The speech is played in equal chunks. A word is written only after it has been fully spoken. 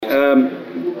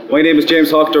My name is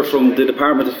James Hochter from the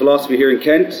Department of Philosophy here in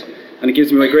Kent, and it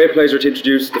gives me my great pleasure to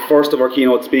introduce the first of our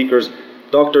keynote speakers,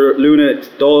 Dr. Luna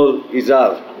Dole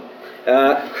Izal.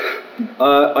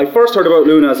 I first heard about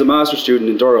Luna as a master's student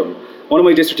in Durham. One of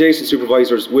my dissertation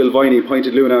supervisors, Will Viney,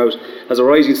 pointed Luna out as a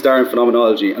rising star in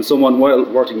phenomenology and someone well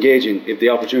worth engaging if the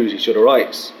opportunity should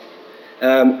arise.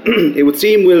 It would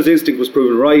seem Will's instinct was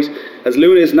proven right, as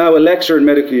Luna is now a lecturer in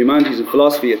medical humanities and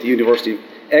philosophy at the University of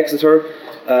Exeter.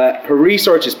 Her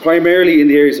research is primarily in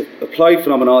the areas of applied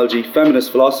phenomenology,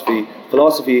 feminist philosophy,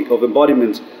 philosophy of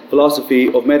embodiment,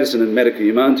 philosophy of medicine and medical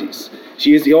humanities.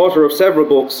 She is the author of several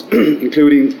books,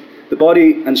 including The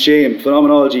Body and Shame,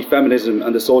 Phenomenology, Feminism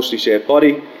and the Socially Shaped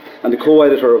Body, and the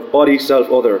co-editor of Body,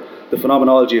 Self, Other, The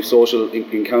Phenomenology of Social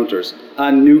Encounters,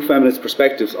 and New Feminist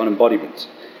Perspectives on Embodiment.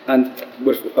 And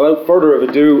without further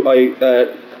ado,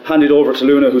 I hand it over to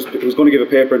Luna, who's going to give a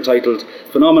paper entitled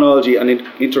Phenomenology and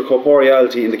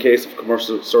Intercorporeality in the Case of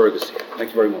Commercial Surrogacy. Thank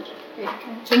you very much.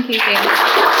 Thank you, James.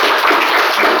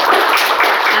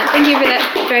 Thank you for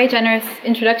that very generous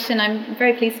introduction. I'm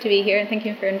very pleased to be here, and thank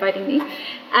you for inviting me.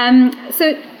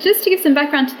 So just to give some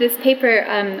background to this paper,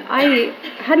 I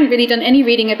hadn't really done any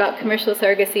reading about commercial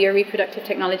surrogacy or reproductive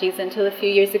technologies until a few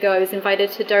years ago. I was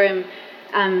invited to Durham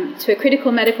to a critical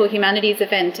medical humanities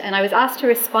event, and I was asked to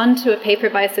respond to a paper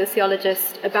by a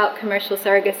sociologist about commercial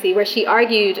surrogacy, where she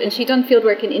argued, and she'd done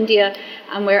fieldwork in India,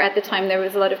 where at the time there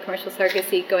was a lot of commercial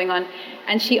surrogacy going on,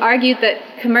 and she argued that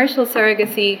commercial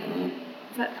surrogacy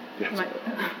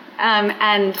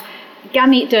and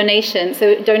gamete donation,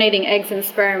 so donating eggs and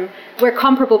sperm, were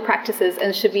comparable practices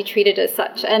and should be treated as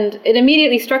such. And it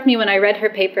immediately struck me when I read her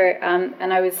paper,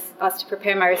 and I was asked to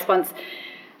prepare my response,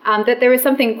 that there was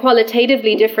something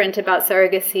qualitatively different about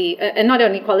surrogacy, and not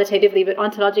only qualitatively, but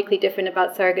ontologically different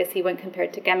about surrogacy when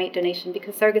compared to gamete donation,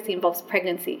 because surrogacy involves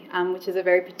pregnancy, which is a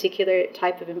very particular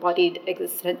type of embodied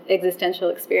existential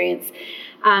experience.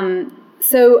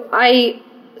 So I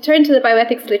turned to the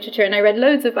bioethics literature, and I read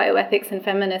loads of bioethics and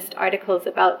feminist articles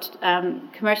about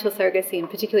commercial surrogacy, and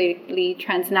particularly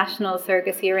transnational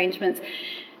surrogacy arrangements.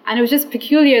 And it was just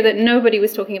peculiar that nobody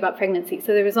was talking about pregnancy.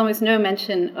 So there was almost no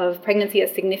mention of pregnancy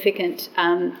as significant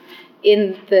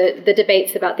in the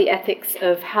debates about the ethics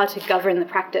of how to govern the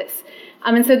practice.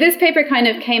 And so this paper kind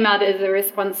of came out as a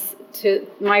response to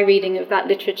my reading of that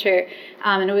literature.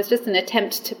 And it was just an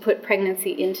attempt to put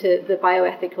pregnancy into the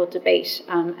bioethical debate,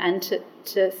 and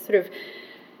to sort of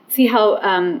see how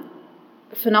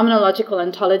phenomenological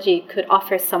ontology could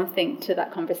offer something to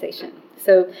that conversation.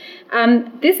 So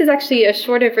this is actually a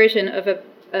shorter version of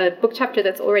a book chapter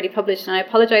that's already published, and I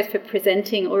apologize for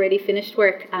presenting already finished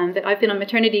work, but I've been on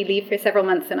maternity leave for several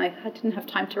months and I didn't have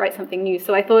time to write something new.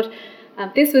 So I thought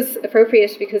this was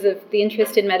appropriate because of the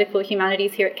interest in medical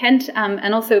humanities here at Kent,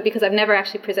 and also because I've never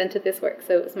actually presented this work,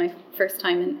 so it was my first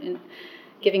time in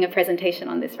giving a presentation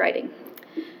on this writing.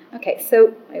 Okay,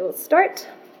 so I will start.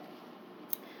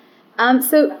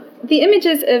 So the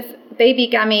images of baby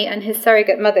Gammy and his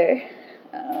surrogate mother,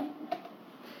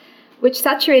 which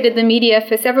saturated the media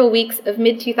for several weeks of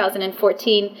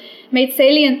mid-2014, made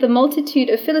salient the multitude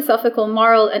of philosophical,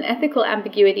 moral, and ethical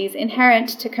ambiguities inherent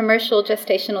to commercial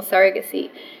gestational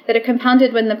surrogacy that are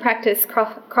compounded when the practice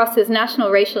crosses national,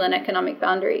 racial, and economic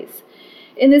boundaries.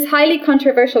 In this highly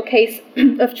controversial case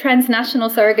of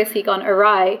transnational surrogacy gone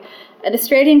awry, an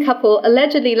Australian couple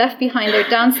allegedly left behind their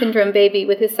Down syndrome baby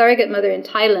with his surrogate mother in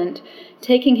Thailand,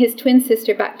 taking his twin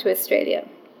sister back to Australia.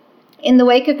 In the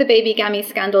wake of the baby Gammy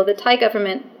scandal, the Thai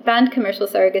government banned commercial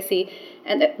surrogacy,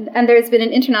 and there has been an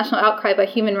international outcry by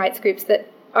human rights groups that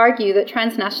argue that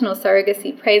transnational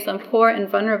surrogacy preys on poor and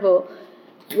vulnerable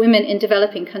women in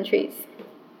developing countries.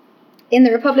 In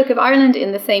the Republic of Ireland later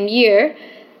in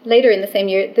the same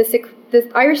year,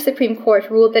 the Irish Supreme Court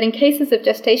ruled that in cases of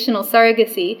gestational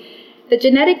surrogacy, the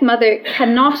genetic mother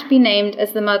cannot be named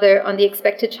as the mother on the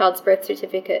expected child's birth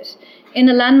certificate. In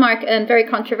a landmark and very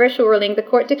controversial ruling, the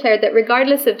court declared that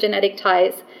regardless of genetic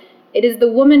ties, it is the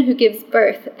woman who gives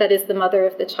birth that is the mother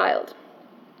of the child.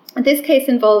 This case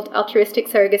involved altruistic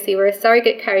surrogacy, where a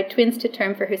surrogate carried twins to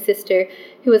term for her sister,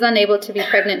 who was unable to be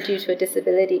pregnant due to a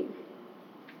disability.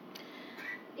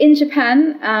 In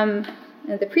Japan,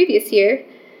 the previous year,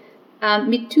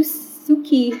 Mitsuki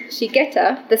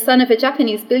Shigeta, the son of a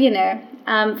Japanese billionaire,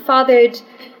 fathered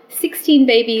 16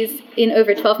 babies in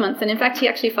over 12 months. And in fact, he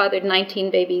actually fathered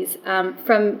 19 babies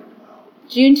from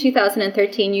June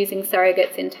 2013 using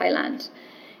surrogates in Thailand.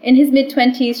 In his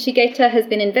mid-20s, Shigeta has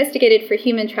been investigated for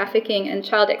human trafficking and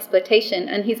child exploitation,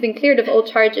 and he's been cleared of all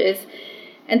charges.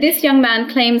 And this young man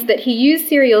claims that he used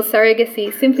serial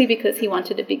surrogacy simply because he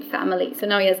wanted a big family. So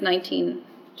now he has 19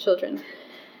 children.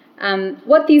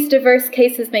 What these diverse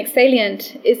cases make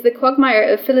salient is the quagmire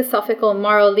of philosophical,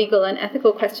 moral, legal, and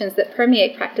ethical questions that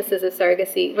permeate practices of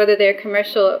surrogacy, whether they're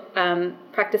commercial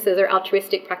practices or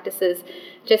altruistic practices,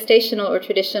 gestational or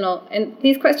traditional. And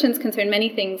these questions concern many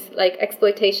things like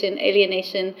exploitation,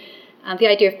 alienation, the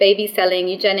idea of baby selling,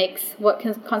 eugenics, what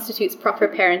constitutes proper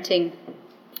parenting,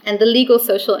 and the legal,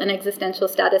 social, and existential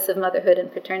status of motherhood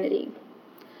and paternity.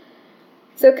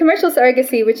 So commercial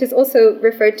surrogacy, which is also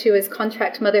referred to as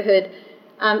contract motherhood,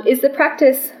 is the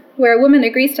practice where a woman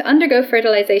agrees to undergo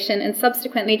fertilization and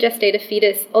subsequently gestate a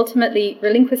fetus, ultimately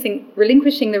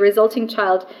relinquishing the resulting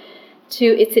child to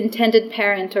its intended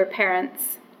parent or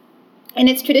parents. In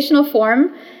its traditional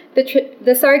form,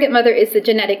 the surrogate mother is the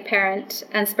genetic parent,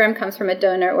 and sperm comes from a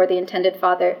donor or the intended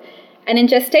father. And in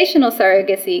gestational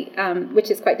surrogacy,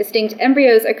 which is quite distinct,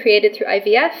 embryos are created through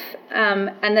IVF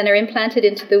and then are implanted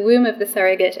into the womb of the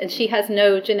surrogate, and she has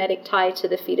no genetic tie to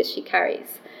the fetus she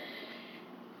carries.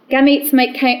 Gametes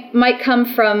might come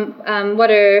from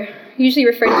what are usually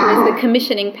referred to as the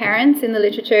commissioning parents in the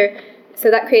literature,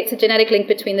 so that creates a genetic link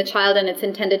between the child and its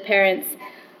intended parents.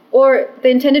 Or the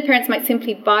intended parents might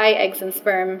simply buy eggs and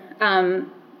sperm,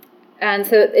 and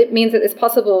so it means that it's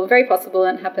possible, very possible,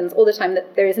 and happens all the time,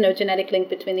 that there is no genetic link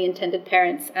between the intended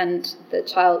parents and the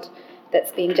child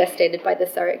that's being gestated by the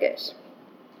surrogate.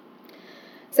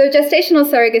 So gestational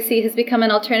surrogacy has become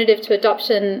an alternative to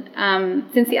adoption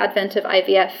since the advent of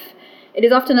IVF. It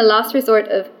is often a last resort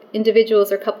of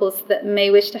individuals or couples that may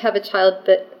wish to have a child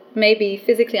but may be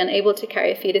physically unable to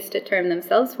carry a fetus to term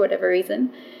themselves for whatever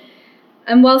reason.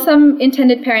 And while some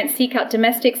intended parents seek out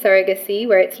domestic surrogacy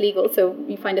where it's legal, so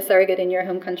you find a surrogate in your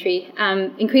home country,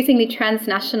 increasingly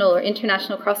transnational or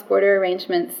international cross-border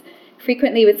arrangements,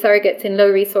 frequently with surrogates in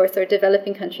low-resource or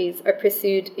developing countries, are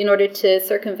pursued in order to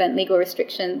circumvent legal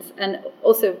restrictions and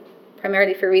also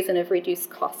primarily for reason of reduced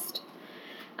cost.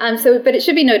 But it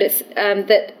should be noticed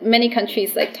that many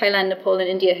countries like Thailand, Nepal, and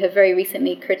India have very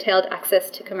recently curtailed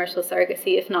access to commercial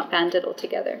surrogacy, if not banned it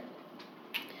altogether.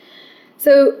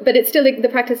 But it's still, the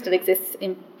practice still exists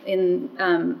in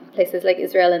places like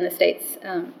Israel and the States.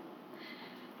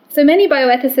 So many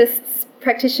bioethicists,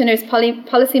 practitioners,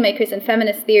 policymakers, and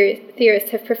feminist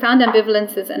theorists have profound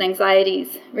ambivalences and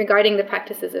anxieties regarding the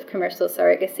practices of commercial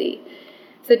surrogacy.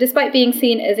 So despite being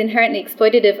seen as inherently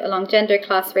exploitative along gender,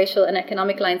 class, racial, and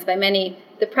economic lines by many,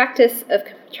 the practices of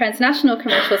transnational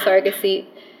commercial surrogacy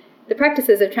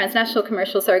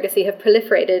have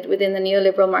proliferated within the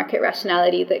neoliberal market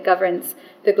rationality that governs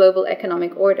the global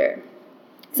economic order.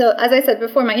 So, as I said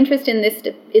before, my interest in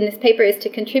this paper is to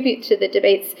contribute to the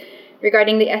debates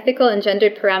regarding the ethical and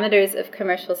gendered parameters of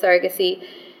commercial surrogacy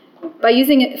by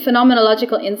using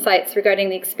phenomenological insights regarding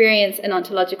the experience and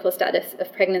ontological status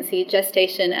of pregnancy,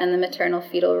 gestation, and the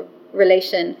maternal-fetal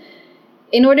relation,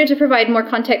 in order to provide more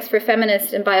context for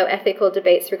feminist and bioethical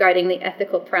debates regarding the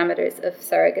ethical parameters of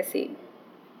surrogacy.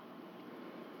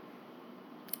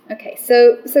 Okay,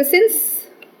 so since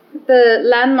the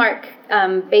landmark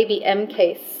Baby M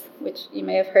case, which you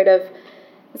may have heard of,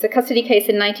 was a custody case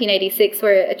in 1986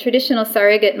 where a traditional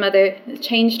surrogate mother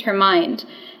changed her mind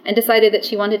and decided that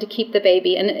she wanted to keep the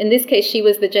baby, and in this case she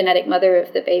was the genetic mother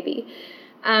of the baby.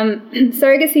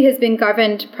 Surrogacy has been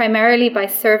governed primarily by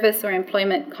service or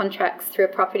employment contracts through a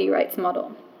property rights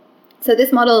model. So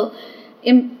this model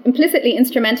implicitly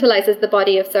instrumentalizes the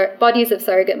bodies of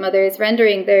surrogate mothers,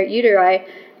 rendering their uteri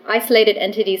isolated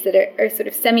entities that are sort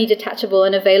of semi-detachable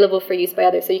and available for use by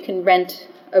others. So you can rent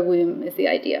a womb is the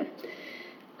idea.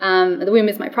 The womb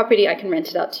is my property, I can rent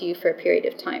it out to you for a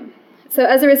period of time. So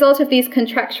as a result of these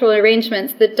contractual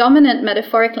arrangements, the dominant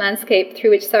metaphoric landscape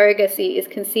through which surrogacy is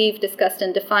conceived, discussed,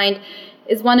 and defined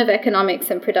is one of economics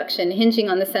and production, hinging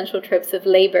on the central tropes of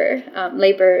labor,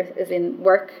 labor as in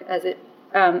work,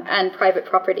 and private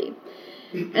property.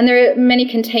 And there are many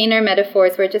container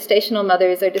metaphors where gestational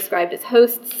mothers are described as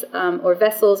hosts or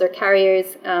vessels or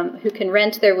carriers who can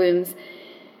rent their wombs.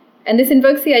 And this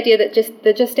invokes the idea that just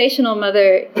the gestational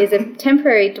mother is a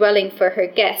temporary dwelling for her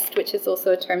guest, which is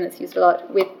also a term that's used a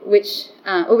lot,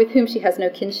 with whom she has no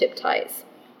kinship ties.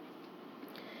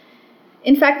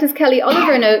 In fact, as Kelly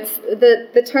Oliver notes,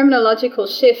 the terminological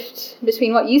shift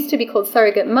between what used to be called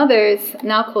surrogate mothers,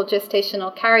 now called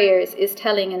gestational carriers, is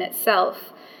telling in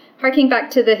itself. Harking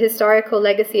back to the historical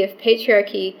legacy of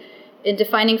patriarchy in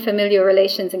defining familial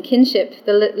relations and kinship,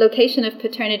 the location of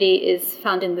paternity is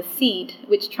found in the seed,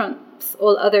 which trumps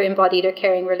all other embodied or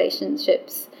caring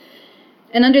relationships.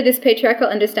 And under this patriarchal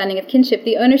understanding of kinship,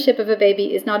 the ownership of a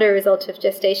baby is not a result of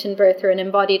gestation, birth, or an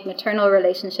embodied maternal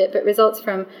relationship, but results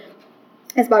from,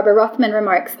 as Barbara Rothman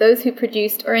remarks, those who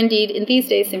produced, or indeed in these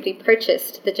days simply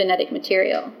purchased, the genetic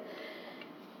material.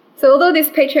 So although this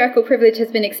patriarchal privilege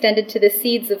has been extended to the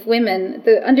seeds of women,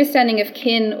 the understanding of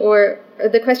kin or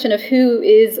the question of who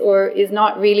is or is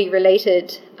not really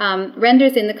related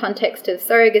renders, in the context of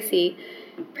surrogacy,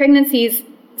 pregnancies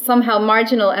somehow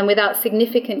marginal and without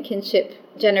significant kinship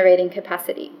generating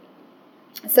capacity.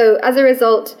 So as a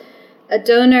result, a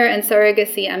donor and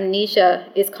surrogacy amnesia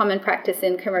is common practice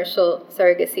in commercial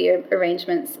surrogacy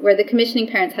arrangements, where the commissioning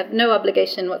parents have no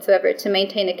obligation whatsoever to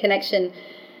maintain a connection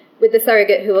with the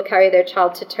surrogate who will carry their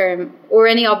child to term, or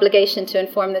any obligation to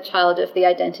inform the child of the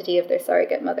identity of their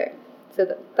surrogate mother.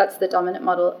 So that's the dominant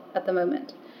model at the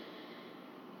moment.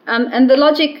 And the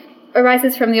logic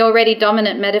arises from the already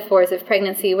dominant metaphors of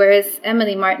pregnancy, whereas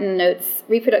Emily Martin notes,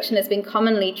 reproduction has been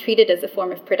commonly treated as a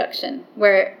form of production,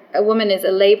 where a woman is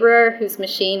a laborer whose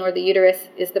machine or the uterus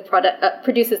is the product,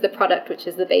 produces the product, which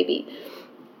is the baby.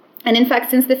 And in fact,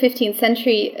 since the 15th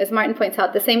century, as Martin points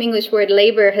out, the same English word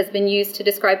labour has been used to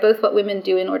describe both what women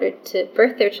do in order to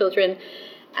birth their children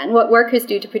and what workers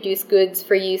do to produce goods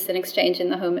for use and exchange in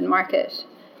the home and market.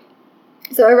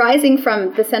 So arising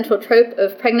from the central trope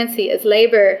of pregnancy as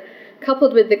labour,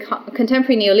 coupled with the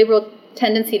contemporary neoliberal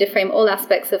tendency to frame all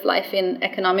aspects of life in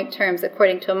economic terms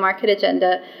according to a market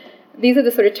agenda, these are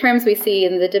the sort of terms we see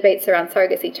in the debates around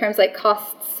surrogacy, terms like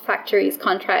costs, factories,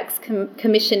 contracts,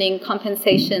 commissioning,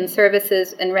 compensation,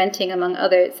 services, and renting, among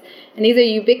others. And these are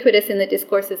ubiquitous in the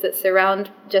discourses that surround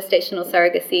gestational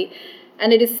surrogacy.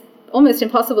 And it is almost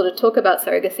impossible to talk about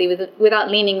surrogacy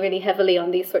without leaning really heavily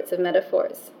on these sorts of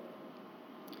metaphors.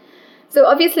 So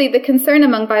obviously the concern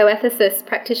among bioethicists,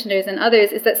 practitioners, and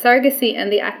others is that surrogacy and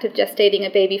the act of gestating a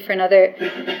baby for another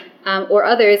or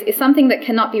others is something that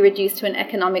cannot be reduced to an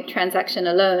economic transaction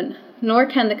alone, nor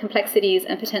can the complexities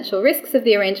and potential risks of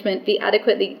the arrangement be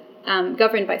adequately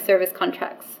governed by service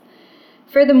contracts.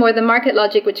 Furthermore, the market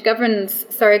logic which governs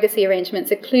surrogacy arrangements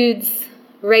includes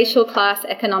racial, class,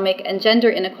 economic, and gender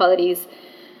inequalities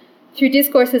through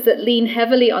discourses that lean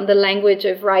heavily on the language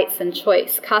of rights and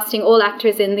choice, casting all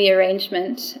actors in the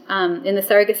arrangement, in the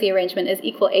surrogacy arrangement, as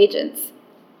equal agents,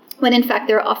 when in fact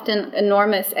there are often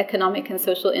enormous economic and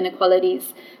social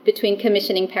inequalities between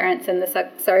commissioning parents and the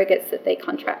surrogates that they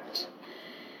contract.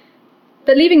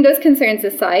 But leaving those concerns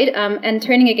aside, and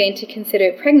turning again to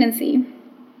consider pregnancy,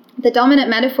 the dominant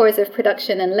metaphors of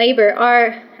production and labor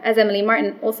are, as Emily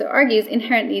Martin also argues,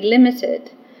 inherently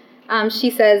limited. She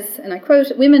says, and I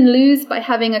quote, "Women lose by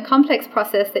having a complex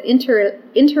process that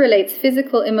interrelates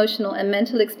physical, emotional, and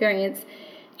mental experience,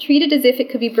 treated as if it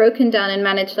could be broken down and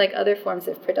managed like other forms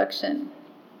of production."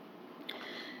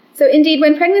 So indeed,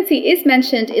 when pregnancy is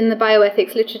mentioned in the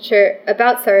bioethics literature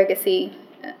about surrogacy,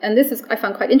 and this is, I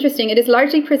found quite interesting, it is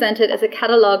largely presented as a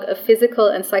catalogue of physical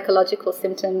and psychological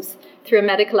symptoms through a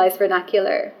medicalized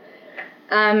vernacular.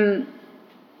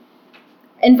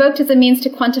 Invoked as a means to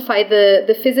quantify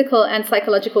the physical and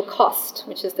psychological cost,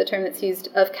 which is the term that's used,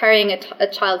 of carrying a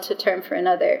child to term for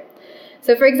another.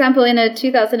 So, for example, in a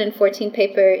 2014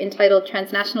 paper entitled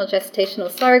Transnational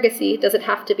Gestational Surrogacy, Does It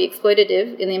Have to Be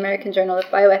Exploitative? In the American Journal of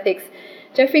Bioethics,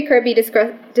 Jeffrey Kirby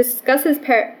discusses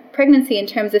pregnancy in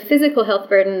terms of physical health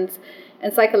burdens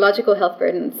and psychological health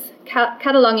burdens,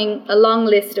 cataloging a long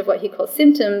list of what he calls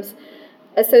symptoms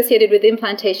associated with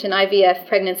implantation, IVF,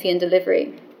 pregnancy, and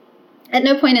delivery. At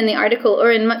no point in the article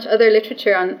or in much other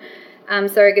literature on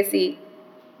surrogacy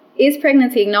is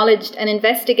pregnancy acknowledged and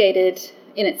investigated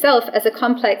in itself as a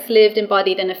complex, lived,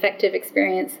 embodied, and effective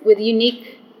experience with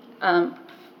unique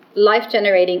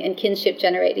life-generating and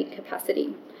kinship-generating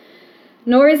capacity.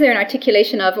 Nor is there an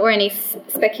articulation of or any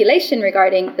speculation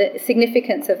regarding the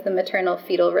significance of the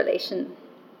maternal-fetal relation.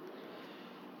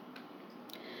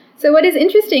 So what is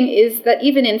interesting is that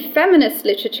even in feminist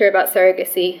literature about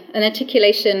surrogacy, an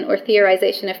articulation or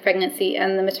theorization of pregnancy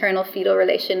and the maternal-fetal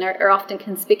relation are often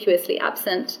conspicuously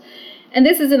absent. And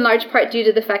this is in large part due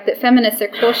to the fact that feminists are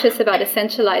cautious about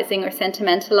essentializing or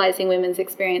sentimentalizing women's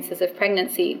experiences of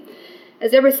pregnancy.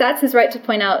 As Deborah Satz is right to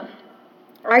point out,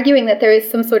 arguing that there is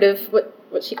some sort of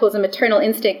what she calls a maternal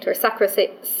instinct or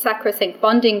sacrosanct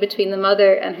bonding between the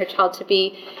mother and her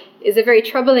child-to-be is a very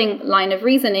troubling line of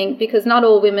reasoning, because not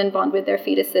all women bond with their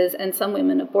fetuses and some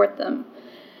women abort them.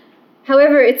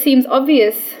 However, it seems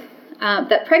obvious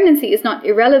that pregnancy is not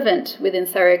irrelevant within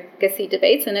surrogacy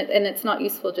debates, and it's not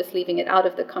useful just leaving it out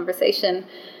of the conversation.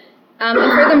 And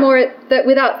furthermore, that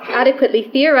without adequately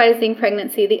theorizing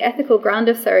pregnancy, the ethical ground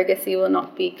of surrogacy will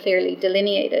not be clearly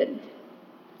delineated.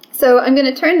 So I'm going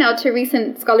to turn now to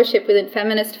recent scholarship within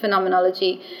feminist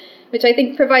phenomenology, which I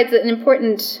think provides an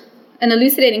important and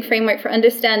elucidating framework for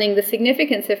understanding the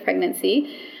significance of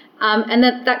pregnancy, and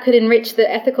that could enrich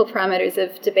the ethical parameters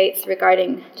of debates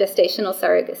regarding gestational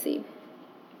surrogacy.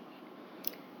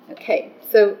 Okay,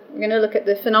 so we're going to look at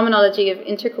the phenomenology of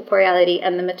intercorporeality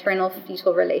and the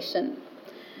maternal-fetal relation.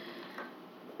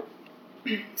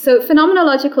 So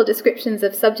phenomenological descriptions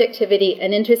of subjectivity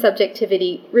and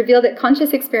intersubjectivity reveal that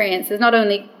conscious experience is not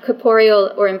only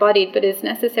corporeal or embodied, but is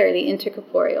necessarily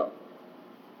intercorporeal.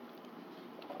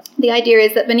 The idea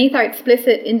is that beneath our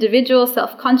explicit individual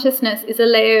self-consciousness is a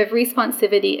layer of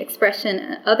responsivity,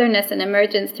 expression, otherness, and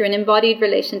emergence through an embodied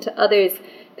relation to others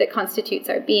that constitutes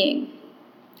our being.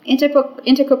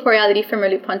 Intercorporeality for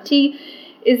Merleau-Ponty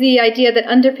is the idea that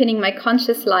underpinning my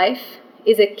conscious life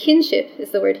is a kinship,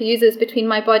 is the word he uses, between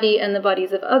my body and the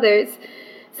bodies of others,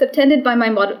 subtended by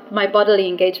my bodily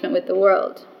engagement with the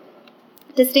world.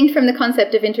 Distinct from the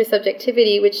concept of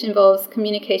intersubjectivity, which involves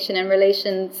communication and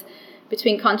relations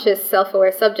between conscious,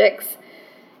 self-aware subjects,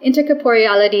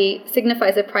 intercorporeality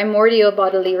signifies a primordial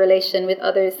bodily relation with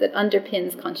others that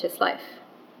underpins conscious life.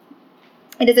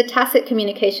 It is a tacit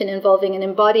communication involving an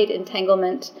embodied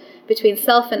entanglement between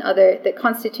self and other that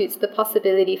constitutes the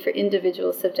possibility for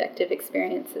individual subjective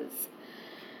experiences.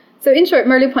 So in short,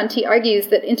 Merleau-Ponty argues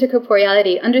that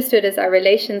intercorporeality, understood as our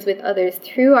relations with others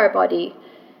through our bodies,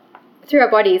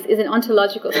 is an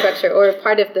ontological structure or a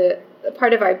part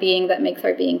of our being that makes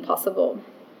our being possible.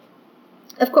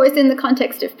 Of course, in the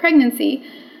context of pregnancy,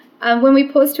 when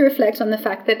we pause to reflect on the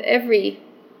fact that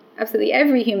absolutely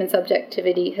every human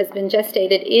subjectivity has been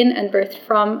gestated in and birthed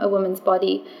from a woman's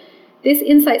body, this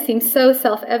insight seems so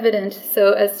self-evident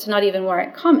so as to not even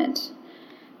warrant comment.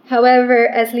 However,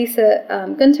 as Lisa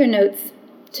Gunter notes,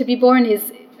 to be born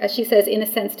is, as she says, in a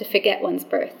sense to forget one's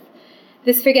birth.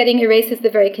 This forgetting erases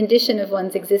the very condition of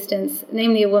one's existence,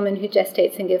 namely a woman who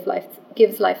gestates and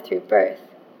gives life through birth.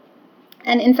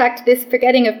 And in fact, this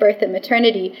forgetting of birth and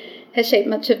maternity has shaped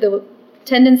much of the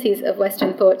tendencies of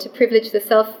Western thought to privilege the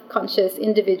self-conscious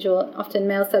individual, often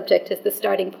male subject, as the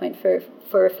starting point for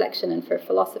reflection and for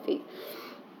philosophy.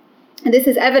 And this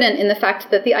is evident in the fact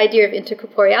that the idea of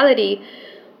intercorporeality,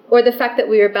 or the fact that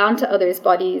we are bound to others'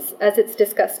 bodies, as it's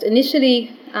discussed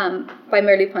initially by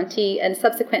Merleau-Ponty and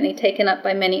subsequently taken up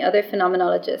by many other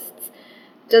phenomenologists,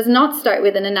 does not start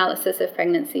with an analysis of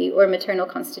pregnancy or maternal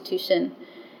constitution.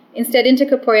 Instead,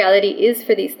 intercorporeality is,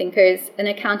 for these thinkers, an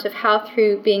account of how,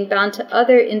 through being bound to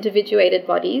other individuated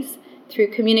bodies, through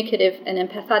communicative and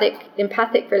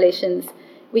empathic relations,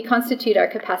 we constitute our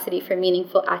capacity for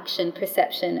meaningful action,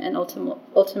 perception, and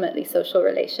ultimately social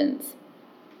relations.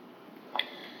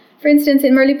 For instance,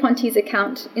 in Merleau-Ponty's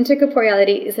account,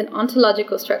 intercorporeality is an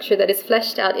ontological structure that is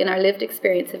fleshed out in our lived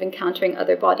experience of encountering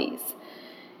other bodies.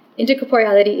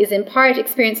 Intercorporeality is in part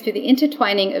experienced through the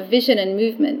intertwining of vision and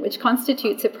movement, which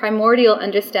constitutes a primordial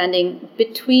understanding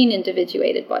between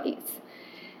individuated bodies.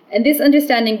 And this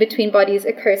understanding between bodies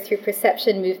occurs through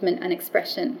perception, movement, and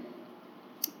expression.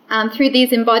 Through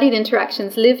these embodied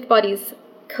interactions, lived bodies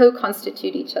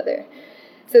co-constitute each other.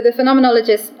 So the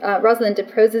phenomenologist Rosalind de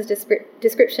Proza's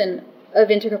description of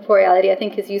intercorporeality, I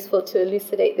think, is useful to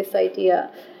elucidate this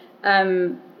idea.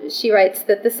 She writes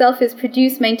that the self is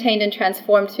produced, maintained, and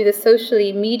transformed through the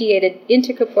socially mediated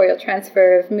intercorporeal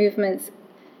transfer of movements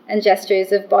and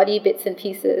gestures of body bits and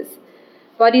pieces.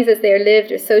 Bodies as they are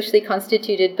lived are socially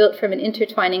constituted, built from an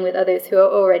intertwining with others who are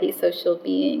already social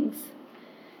beings.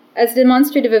 As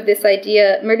demonstrative of this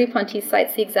idea, Merleau-Ponty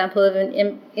cites the example of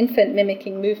an infant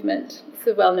mimicking movement. It's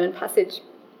a well-known passage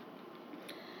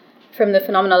from the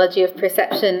phenomenology of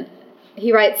perception.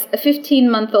 He writes, "A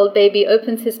 15-month-old baby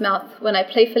opens his mouth when I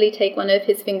playfully take one of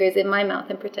his fingers in my mouth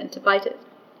and pretend to bite it.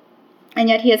 And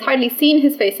yet he has hardly seen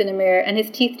his face in a mirror, and his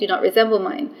teeth do not resemble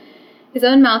mine. His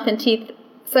own mouth and teeth,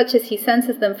 such as he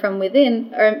senses them from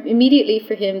within, are immediately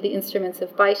for him the instruments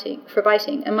of biting,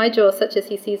 and my jaw, such as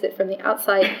he sees it from the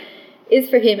outside, is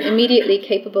for him immediately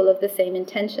capable of the same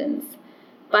intentions.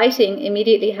 Biting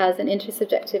immediately has an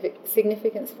intersubjective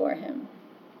significance for him."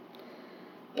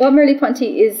 What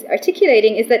Merleau-Ponty is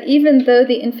articulating is that even though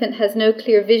the infant has no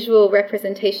clear visual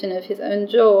representation of his own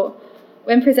jaw,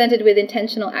 when presented with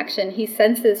intentional action, he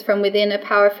senses from within a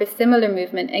power for similar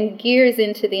movement and gears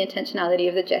into the intentionality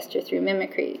of the gesture through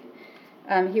mimicry.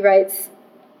 He writes,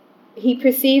 "He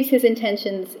perceives his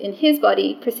intentions in his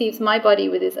body, perceives my body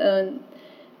with his own,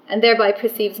 and thereby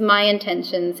perceives my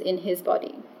intentions in his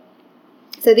body."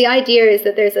 So the idea is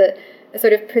that there's a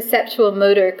sort of perceptual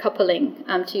motor coupling,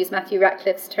 to use Matthew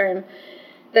Ratcliffe's term,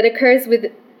 that occurs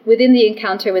within the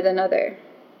encounter with another.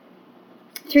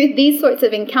 Through these sorts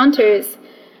of encounters,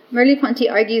 Merleau-Ponty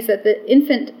argues that the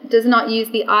infant does not use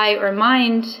the eye or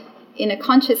mind in a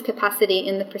conscious capacity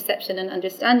in the perception and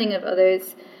understanding of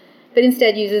others, but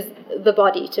instead uses the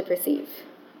body to perceive.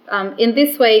 In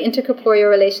this way, intercorporeal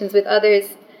relations with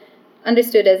others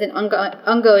understood as an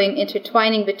ongoing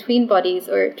intertwining between bodies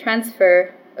or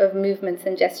transfer of movements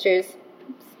and gestures.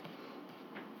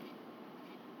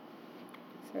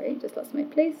 Sorry, just lost my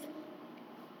place.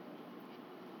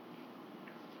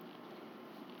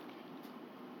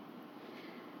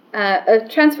 A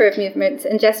transfer of movements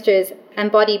and gestures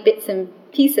and body bits and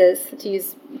pieces, to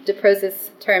use De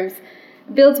Proza's terms,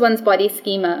 builds one's body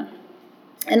schema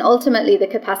and ultimately the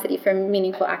capacity for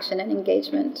meaningful action and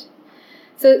engagement.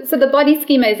 So the body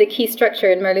schema is a key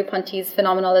structure in Merleau-Ponty's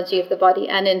phenomenology of the body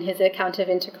and in his account of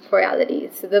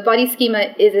intercorporeality. So the body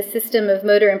schema is a system of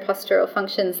motor and postural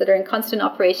functions that are in constant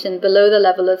operation below the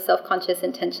level of self-conscious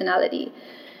intentionality.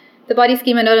 The body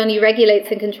schema not only regulates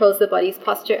and controls the body's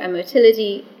posture and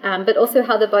motility, but also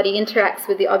how the body interacts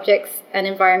with the objects and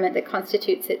environment that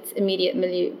constitutes its immediate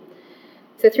milieu.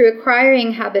 So through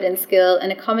acquiring habit and skill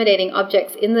and accommodating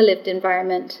objects in the lived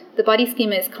environment, the body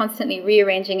schema is constantly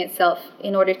rearranging itself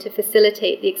in order to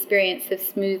facilitate the experience of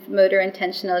smooth, motor,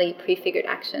 intentionally prefigured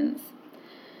actions.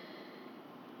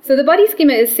 So the body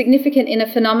schema is significant in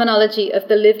a phenomenology of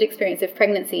the lived experience of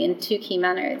pregnancy in two key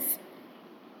manners.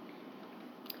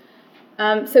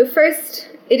 So first,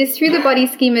 it is through the body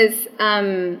schema's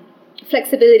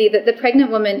flexibility that the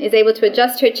pregnant woman is able to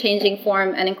adjust her changing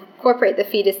form and incorporate the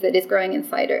fetus that is growing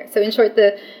inside her. So in short,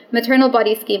 the maternal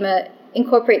body schema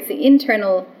incorporates the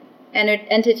internal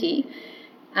entity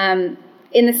the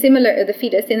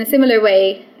fetus, in a similar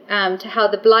way to how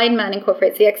the blind man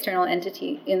incorporates the external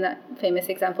entity in that famous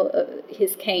example of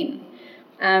his cane.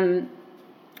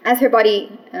 As her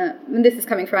body, and this is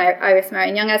coming from Iris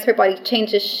Marion Young, as her body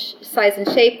changes size and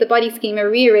shape, the body schema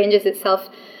rearranges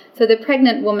itself so the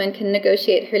pregnant woman can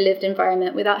negotiate her lived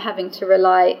environment without having to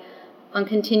rely on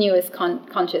continuous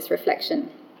conscious reflection.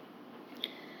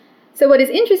 So what is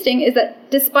interesting is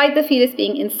that despite the fetus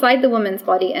being inside the woman's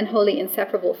body and wholly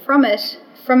inseparable from it,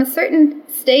 from a certain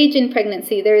stage in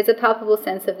pregnancy, there is a palpable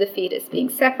sense of the fetus being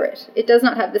separate. It does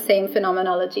not have the same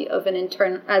phenomenology of an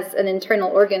internal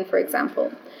organ, for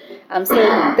example. So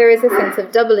there is a sense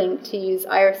of doubling, to use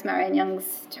Iris Marion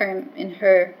Young's term in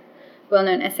her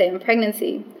well-known essay on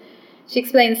pregnancy. She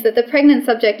explains that the pregnant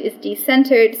subject is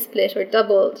decentered, split, or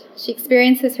doubled. She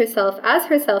experiences herself as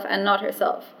herself and not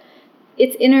herself.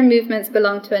 Its inner movements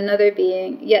belong to another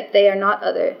being, yet they are not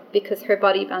other, because her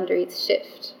body boundaries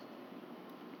shift.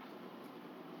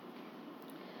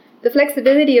 The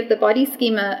flexibility of the body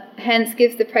schema hence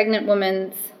gives the pregnant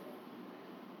woman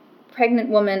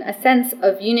a sense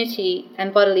of unity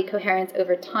and bodily coherence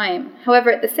over time.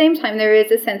 However, at the same time, there is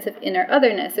a sense of inner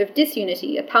otherness, of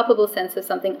disunity, a palpable sense of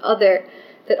something other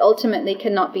that ultimately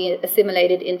cannot be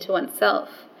assimilated into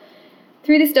oneself.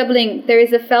 Through this doubling, there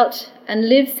is a felt and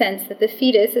lived sense that the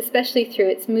fetus, especially through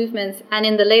its movements and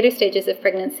in the later stages of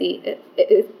pregnancy,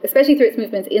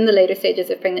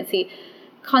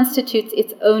 constitutes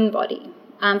its own body,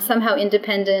 somehow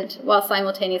independent, while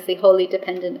simultaneously wholly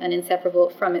dependent and inseparable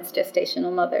from its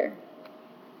gestational mother.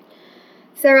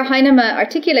 Sarah Heinemann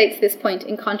articulates this point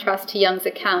in contrast to Young's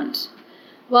account.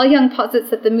 While Young posits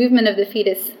that the movement of the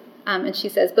fetus, and she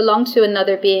says, belong to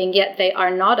another being, yet they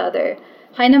are not other,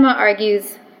 Heinemann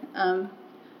argues,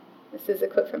 this is a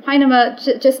quote from Heinemann,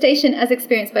 gestation as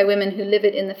experienced by women who live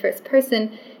it in the first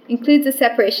person includes a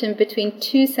separation between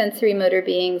two sensory motor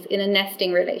beings in a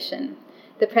nesting relation,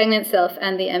 the pregnant self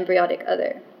and the embryotic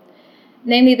other.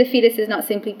 Namely, the fetus is not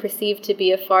simply perceived to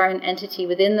be a foreign entity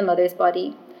within the mother's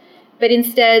body, but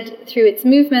instead, through its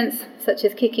movements, such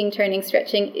as kicking, turning,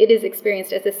 stretching, it is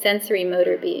experienced as a sensory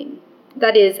motor being.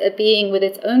 That is, a being with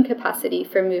its own capacity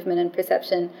for movement and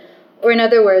perception, or in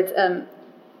other words, a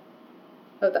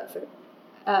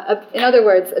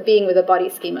being with a body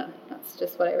schema. That's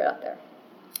just what I read out there.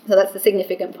 So that's the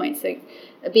significant point. So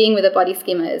a being with a body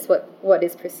schema is what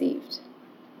is perceived.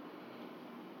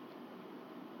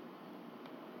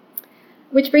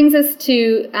 Which brings us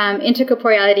to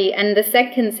intercorporeality and the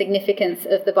second significance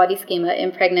of the body schema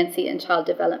in pregnancy and child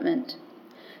development.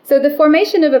 So the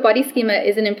formation of a body schema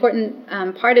is an important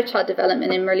part of child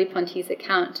development in Merleau-Ponty's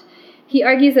account. He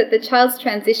argues that the child's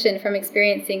transition from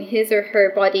experiencing his or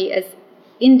her body as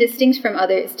indistinct from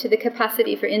others to the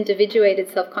capacity for individuated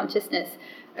self-consciousness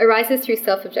arises through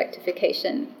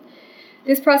self-objectification.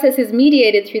 This process is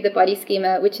mediated through the body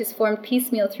schema, which is formed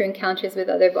piecemeal through encounters with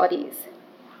other bodies.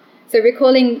 So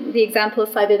recalling the example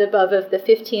cited above of the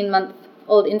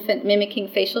 15-month-old infant mimicking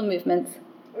facial movements,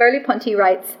 Merleau-Ponty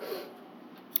writes,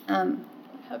 I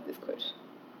have this quote.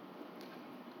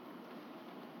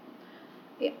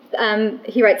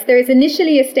 He writes, there is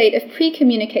initially a state of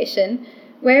pre-communication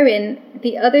wherein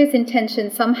the other's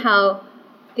intentions somehow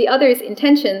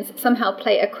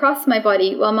play across my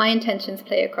body while my intentions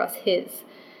play across his.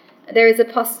 there is a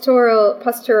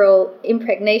postural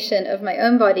impregnation of my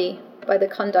own body by the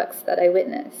conducts that I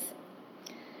witness.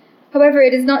 However,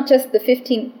 it is not just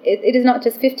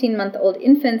 15-month-old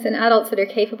infants and adults that are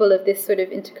capable of this sort of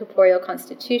intercorporeal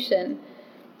constitution.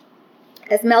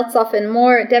 As Meltzoff and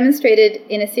Moore demonstrated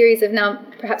in a series of now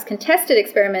perhaps contested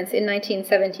experiments in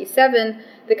 1977,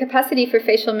 the capacity for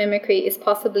facial mimicry is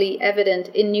possibly evident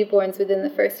in newborns within the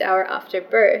first hour after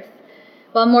birth,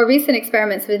 while more recent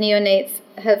experiments with neonates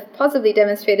have possibly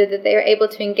demonstrated that they are able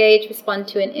to engage, respond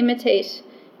to, and imitate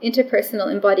interpersonal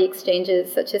and body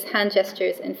exchanges such as hand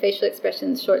gestures and facial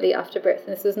expressions shortly after birth.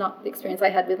 And this was not the experience I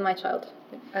had with my child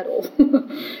at all.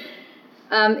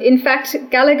 In fact,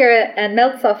 Gallagher and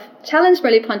Meltzoff challenged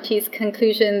Merleau-Ponty's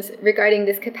conclusions regarding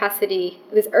this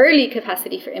early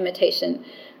capacity for imitation,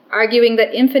 arguing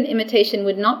that infant imitation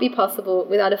would not be possible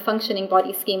without a functioning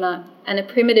body schema and a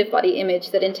primitive body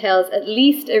image that entails at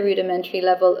least a rudimentary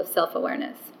level of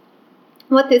self-awareness.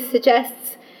 What this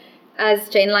suggests, as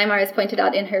Jane Leimar has pointed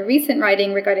out in her recent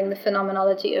writing regarding the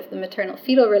phenomenology of the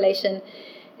maternal-fetal relation,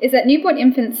 is that newborn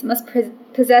infants must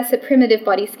possess a primitive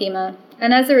body schema,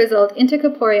 and as a result,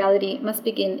 intercorporeality must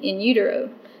begin in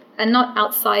utero, and not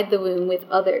outside the womb with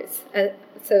others.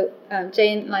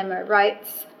 Jane Leimar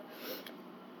writes,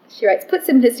 put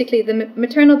simplistically, the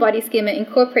maternal body schema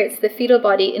incorporates the fetal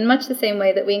body in much the same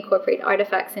way that we incorporate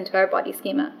artifacts into our body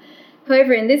schema.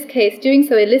 However, in this case, doing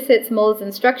so elicits, molds,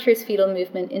 and structures fetal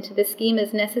movement into the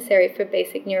schemas necessary for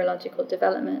basic neurological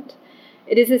development.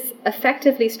 It is this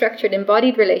effectively structured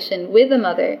embodied relation with the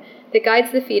mother that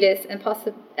guides the fetus and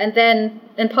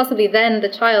possibly then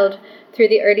the child through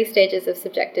the early stages of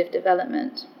subjective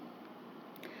development.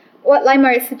 What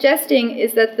Leimar is suggesting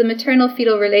is that the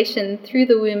maternal-fetal relation through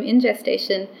the womb in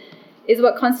gestation is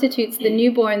what constitutes the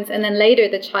newborn's and then later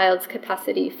the child's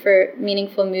capacity for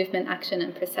meaningful movement, action,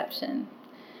 and perception.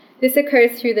 This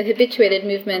occurs through the habituated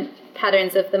movement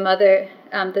patterns of the mother,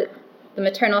 the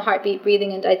maternal heartbeat,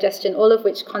 breathing, and digestion, all of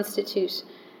which constitute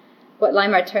what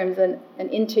Leimar terms an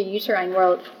interuterine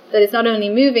world that is not only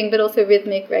moving but also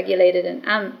rhythmic, regulated,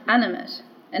 and animate.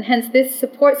 And hence this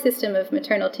support system of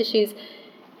maternal tissues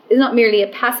is not merely a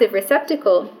passive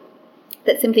receptacle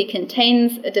that simply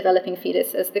contains a developing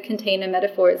fetus, as the container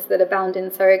metaphors that abound in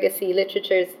surrogacy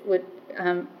literatures would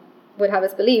have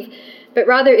us believe, but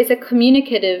rather is a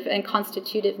communicative and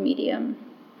constitutive medium.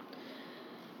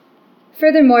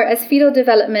 Furthermore, as fetal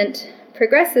development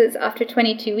progresses after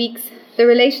 22 weeks, the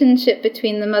relationship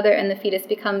between the mother and the fetus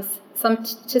becomes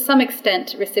to some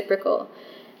extent reciprocal.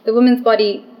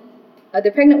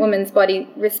 The pregnant woman's body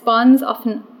responds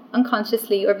often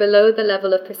unconsciously or below the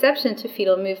level of perception to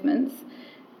fetal movements,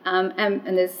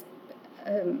 and there's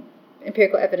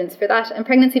empirical evidence for that. And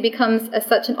pregnancy becomes, as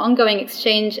such, an ongoing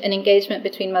exchange and engagement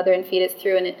between mother and fetus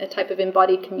through a type of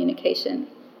embodied communication.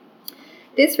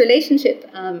 This relationship,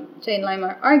 Jane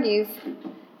Leimar argues,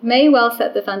 may well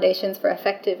set the foundations for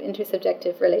effective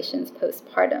intersubjective relations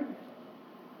postpartum.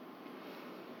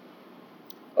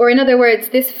 Or in other words,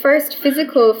 this first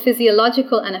physical,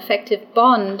 physiological, and affective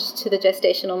bond to the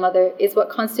gestational mother is what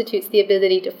constitutes the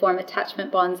ability to form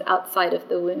attachment bonds outside of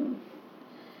the womb.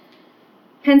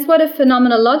 Hence, what a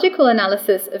phenomenological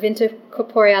analysis of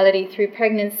intercorporeality through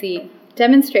pregnancy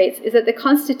demonstrates is that the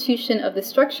constitution of the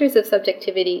structures of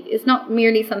subjectivity is not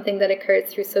merely something that occurs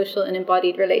through social and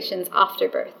embodied relations after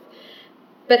birth,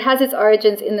 but has its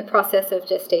origins in the process of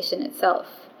gestation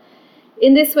itself.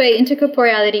 In this way,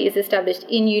 intercorporeality is established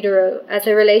in utero as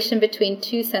a relation between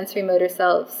two sensory motor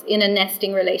selves in a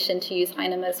nesting relation, to use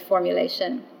Heinemann's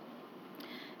formulation.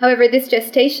 However, this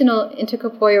gestational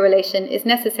intercorporeal relation is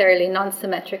necessarily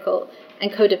non-symmetrical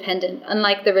and codependent,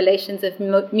 unlike the relations of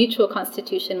mutual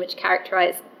constitution which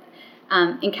characterize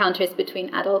encounters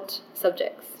between adult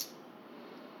subjects.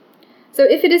 So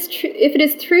if it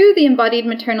is through the embodied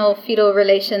maternal-fetal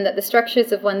relation that the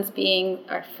structures of one's being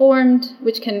are formed,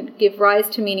 which can give rise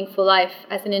to meaningful life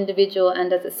as an individual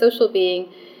and as a social being,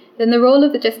 then the role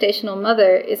of the gestational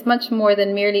mother is much more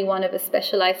than merely one of a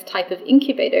specialized type of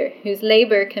incubator whose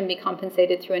labor can be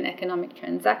compensated through an economic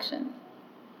transaction.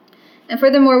 And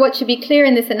furthermore, what should be clear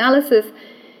in this analysis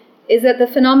is that the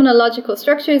phenomenological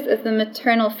structures of the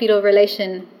maternal-fetal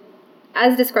relation,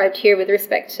 as described here with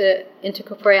respect to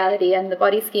intercorporeality and the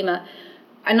body schema,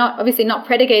 are obviously not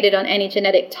predicated on any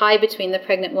genetic tie between the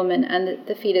pregnant woman and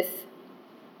the fetus,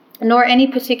 nor any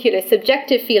particular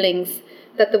subjective feelings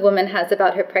that the woman has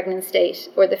about her pregnant state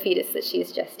or the fetus that she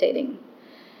is gestating.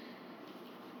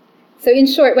 So in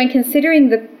short, when considering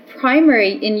the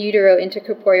primary in utero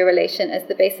intercorporeal relation as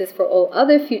the basis for all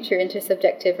other future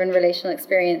intersubjective and relational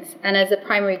experience, and as a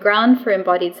primary ground for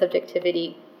embodied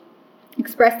subjectivity,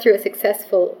 expressed through a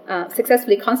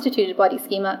successfully constituted body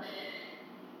schema,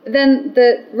 then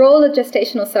the role of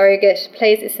gestational surrogate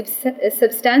is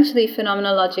substantially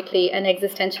phenomenologically and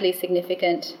existentially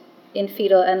significant in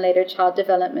fetal and later child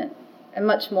development, and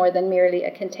much more than merely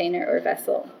a container or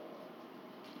vessel.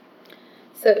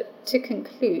 So to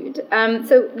conclude,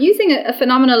 using a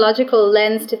phenomenological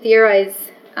lens to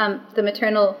theorize the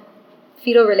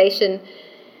maternal-fetal relation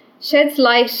sheds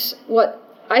light what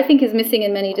I think is missing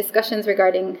in many discussions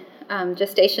regarding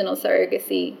gestational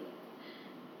surrogacy,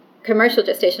 commercial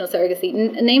gestational surrogacy,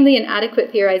 namely an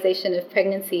adequate theorization of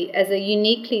pregnancy as a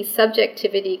uniquely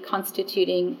subjectivity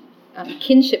constituting,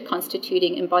 kinship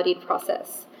constituting embodied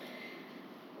process.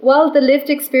 While the lived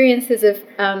experiences of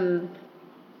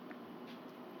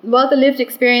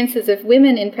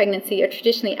women in pregnancy are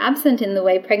traditionally absent in the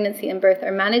way pregnancy and birth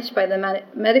are managed by the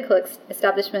medical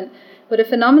establishment, what a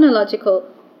phenomenological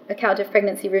account of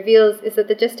pregnancy reveals is that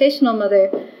the gestational mother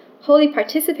wholly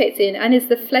participates in and is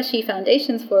the fleshy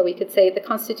foundations for, we could say, the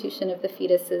constitution of the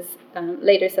fetus's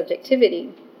later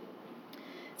subjectivity.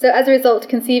 So as a result,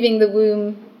 conceiving of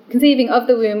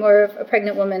the womb or of a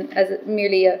pregnant woman as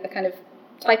merely a kind of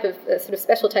type of, a sort of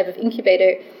special type of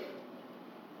incubator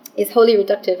is wholly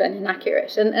reductive and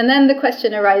inaccurate. And then the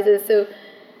question arises, so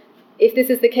if this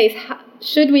is the case,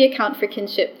 should we account for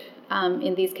kinship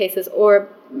in these cases, or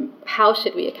how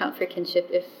should we account for kinship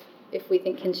if we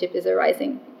think kinship is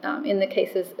arising in the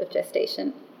cases of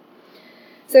gestation?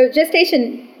 So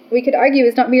gestation, we could argue,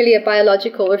 is not merely a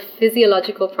biological or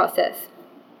physiological process,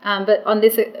 but on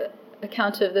this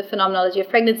account of the phenomenology of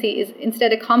pregnancy is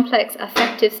instead a complex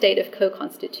affective state of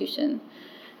co-constitution.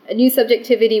 A new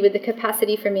subjectivity with the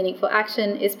capacity for meaningful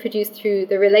action is produced through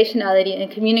the relationality and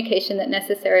communication that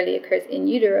necessarily occurs in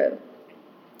utero.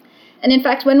 And in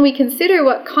fact, when we consider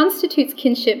what constitutes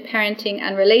kinship, parenting,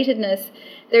 and relatedness,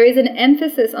 there is an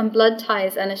emphasis on blood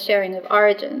ties and a sharing of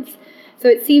origins. So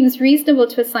it seems reasonable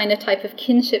to assign a type of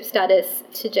kinship status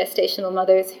to gestational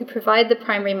mothers who provide the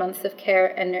primary months of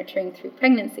care and nurturing through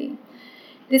pregnancy.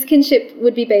 This kinship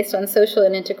would be based on social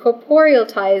and intercorporeal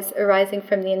ties arising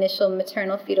from the initial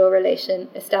maternal-fetal relation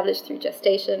established through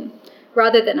gestation,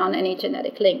 rather than on any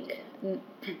genetic link.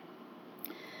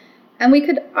 And we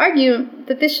could argue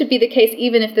that this should be the case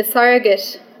even if the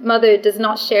surrogate mother does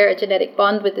not share a genetic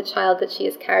bond with the child that she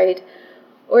has carried,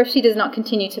 or if she does not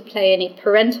continue to play any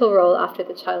parental role after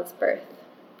the child's birth.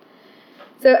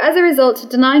 So as a result,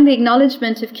 denying the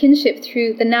acknowledgement of kinship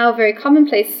through the now very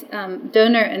commonplace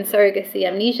donor and surrogacy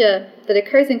amnesia that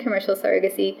occurs in commercial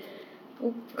surrogacy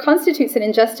constitutes an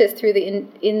injustice through the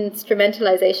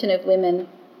instrumentalization of women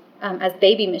as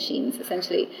baby machines,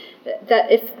 essentially,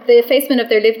 that if the effacement of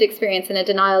their lived experience and a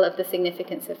denial of the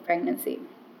significance of pregnancy.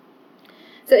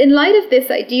 So in light of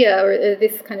this idea, or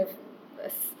this kind of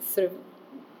sort of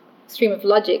stream of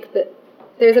logic, that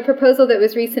there's a proposal that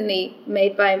was recently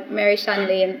made by Mary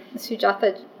Shanley and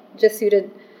Sujatha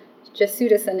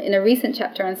Jasudasan in a recent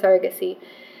chapter on surrogacy.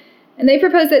 And they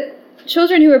propose that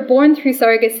children who are born through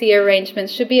surrogacy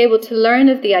arrangements should be able to learn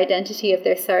of the identity of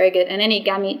their surrogate and any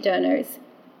gamete donors,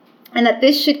 and that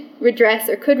this should redress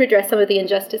or could redress some of the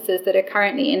injustices that are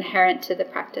currently inherent to the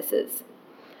practices.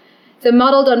 So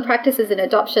modeled on practices in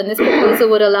adoption, this proposal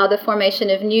would allow the formation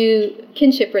of new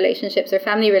kinship relationships or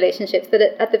family relationships that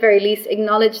at the very least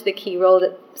acknowledge the key role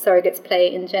that surrogates play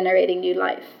in generating new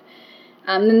life.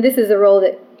 And this is a role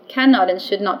that cannot and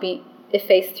should not be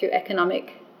effaced through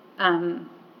economic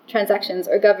transactions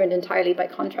or governed entirely by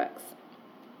contracts.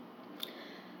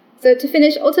 So to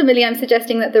finish, ultimately I'm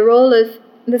suggesting that the role of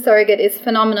the surrogate is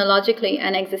phenomenologically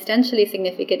and existentially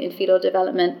significant in fetal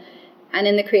development and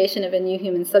in the creation of a new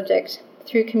human subject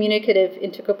through communicative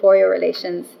intercorporeal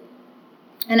relations.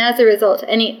 And as a result,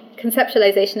 any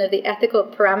conceptualization of the ethical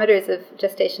parameters of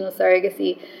gestational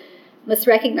surrogacy must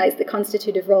recognize the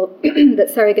constitutive role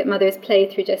that surrogate mothers play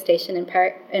through gestation and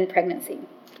pregnancy.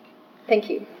 Thank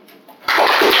you.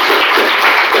 Thank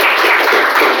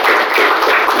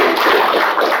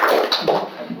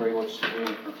you very much.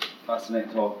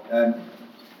 Fascinating talk.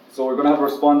 So we're going to have a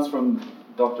response from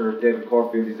Dr. David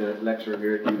Corfield. He's a lecturer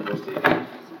here at the university.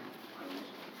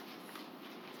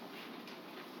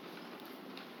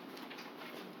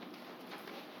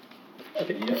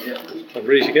 Okay. I'm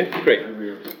ready to go? Great.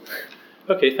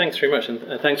 Okay, thanks very much,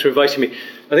 and thanks for inviting me.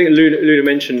 I think Luna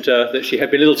mentioned that she had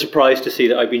been a little surprised to see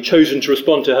that I've been chosen to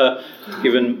respond to her,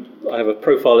 given I have a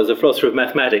profile as a philosopher of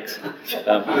mathematics.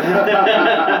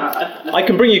 I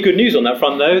can bring you good news on that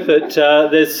front, though, that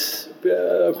there's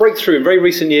a breakthrough in very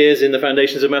recent years in the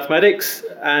foundations of mathematics,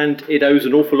 and it owes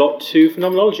an awful lot to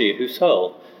phenomenology,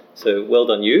 Husserl. So well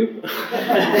done you.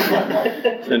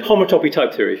 And homotopy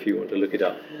type theory, if you want to look it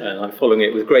up. And I'm following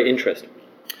it with great interest.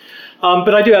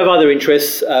 But I do have other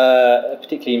interests,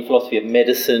 particularly in philosophy of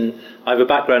medicine. I have a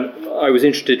background, I was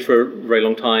interested for a very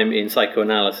long time in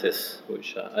psychoanalysis,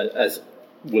 which, as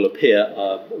will appear,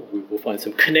 we will find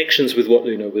some connections with what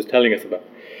Luna was telling us about.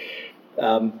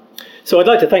 So I'd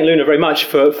like to thank Luna very much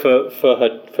for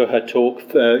her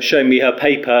talk, for showing me her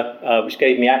paper, which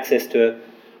gave me access to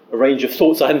a range of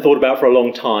thoughts I hadn't thought about for a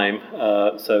long time.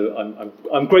 So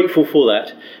I'm grateful for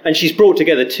that. And she's brought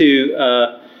together two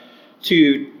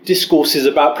discourses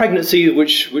about pregnancy,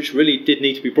 which really did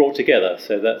need to be brought together.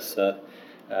 So that's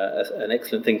an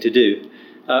excellent thing to do.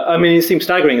 I mean, it seems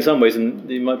staggering in some ways, and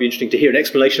it might be interesting to hear an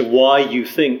explanation of why you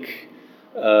think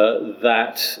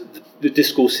that the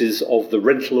discourses of the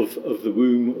rental of the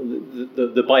womb,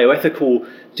 the bioethical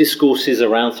discourses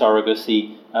around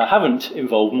surrogacy haven't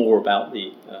involved more about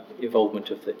the involvement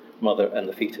of the mother and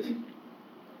the fetus.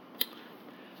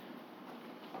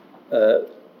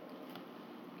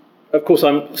 Of course,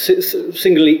 I'm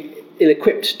singularly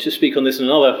ill-equipped to speak on this, and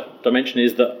another dimension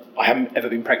is that I haven't ever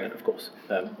been pregnant, of course.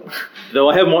 Though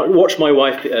I have watched my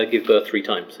wife give birth 3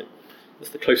 times, so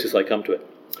that's the closest I come to it.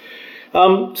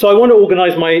 So I want to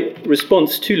organise my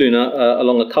response to Luna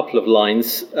along a couple of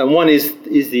lines, and one is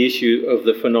the issue of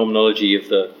the phenomenology of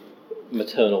the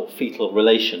maternal-fetal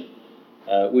relation,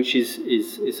 which is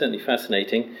certainly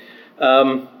fascinating.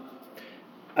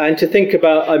 And to think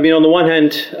about, I mean, on the one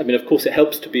hand, I mean, of course, it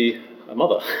helps to be a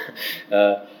mother.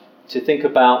 To think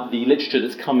about the literature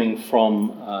that's coming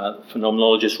from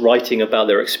phenomenologists writing about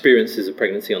their experiences of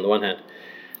pregnancy on the one hand.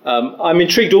 I'm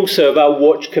intrigued also about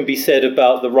what can be said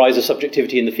about the rise of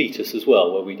subjectivity in the fetus as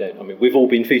well, where we don't, I mean, we've all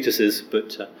been fetuses,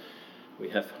 but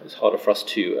it's harder for us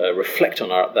to reflect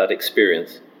on that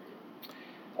experience.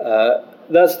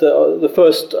 That's the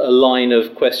first line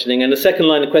of questioning. And the second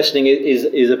line of questioning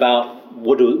is about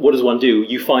what does one do?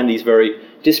 You find these very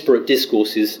disparate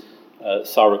discourses,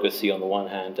 surrogacy on the one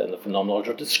hand and the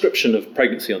phenomenological description of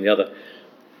pregnancy on the other.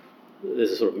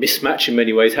 There's a sort of mismatch in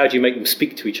many ways. How do you make them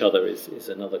speak to each other is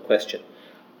another question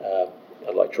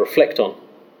I'd like to reflect on.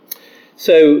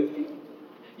 So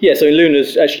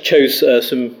Luna's actually chose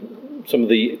some of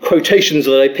the quotations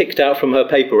that I picked out from her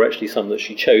paper, or actually some that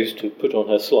she chose to put on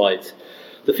her slides.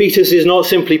 The fetus is not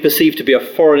simply perceived to be a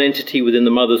foreign entity within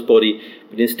the mother's body,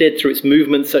 but instead through its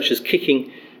movements such as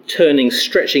kicking, turning,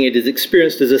 stretching, it is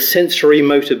experienced as a sensory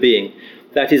motor being.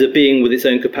 That is, a being with its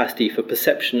own capacity for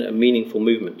perception and meaningful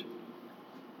movement.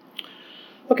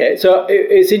 Okay, so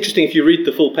it's interesting if you read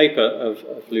the full paper of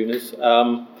Luna's,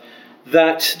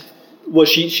 that, well,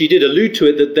 she did allude to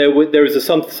it, that there is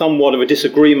somewhat of a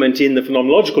disagreement in the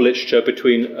phenomenological literature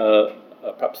between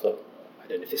perhaps I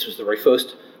don't know if this was the very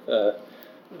first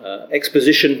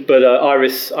exposition, but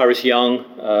Iris Young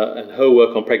and her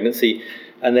work on pregnancy,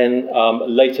 and then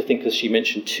later thinkers she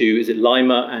mentioned too, is it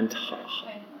Leimer and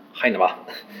Heinemann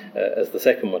as the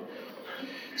second one.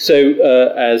 So,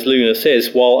 as Luna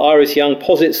says, while Iris Young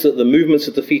posits that the movements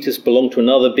of the fetus belong to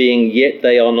another being, yet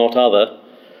they are not other,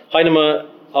 Heinemann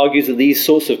argues that these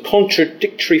sorts of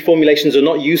contradictory formulations are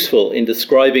not useful in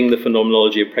describing the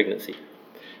phenomenology of pregnancy,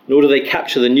 nor do they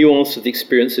capture the nuance of the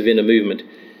experience of inner movement.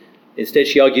 Instead,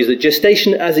 she argues that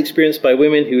gestation, as experienced by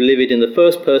women who live it in the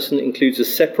first person, includes a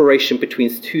separation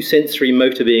between 2 sensory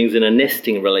motor beings in a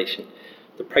nesting relation,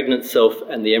 the pregnant self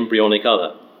and the embryonic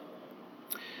other.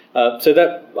 So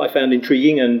that I found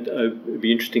intriguing, and it would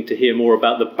be interesting to hear more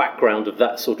about the background of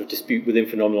that sort of dispute within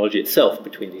phenomenology itself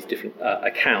between these different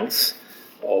accounts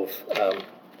of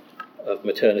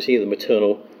maternity, the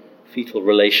maternal-fetal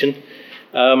relation.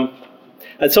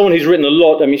 And someone who's written a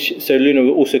lot, I mean, so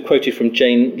Luna also quoted from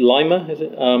Jane Leimer, is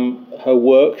it? Her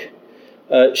work.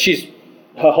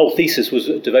 Her whole thesis was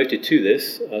devoted to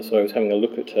this, so I was having a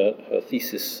look at her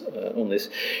thesis on this.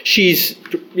 She's,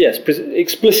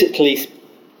 explicitly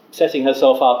setting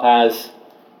herself up as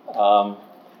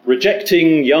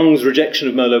rejecting Jung's rejection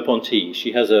of Merleau-Ponty.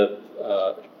 She has a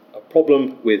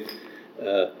problem with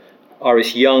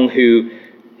Iris Young, who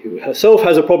herself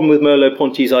has a problem with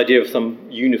Merleau-Ponty's idea of some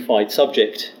unified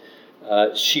subject.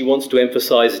 She wants to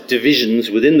emphasize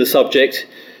divisions within the subject.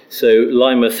 So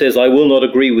Leimer says, I will not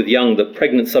agree with Jung that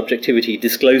pregnant subjectivity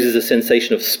discloses a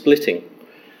sensation of splitting.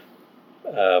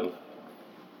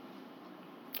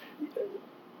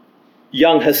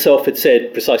 Jung herself had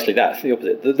said precisely that, the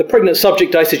opposite. The pregnant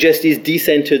subject, I suggest, is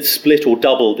decentered, split, or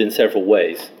doubled in several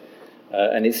ways.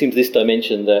 And it seems this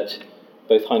dimension that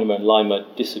both Heinemann and Leimer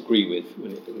disagree with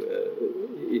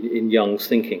in Jung's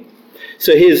thinking.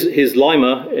 So here's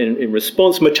Lima in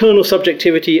response. Maternal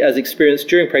subjectivity as experienced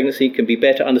during pregnancy can be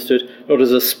better understood not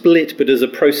as a split but as a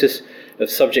process of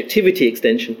subjectivity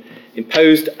extension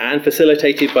imposed and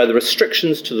facilitated by the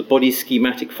restrictions to the body's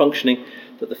schematic functioning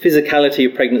that the physicality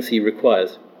of pregnancy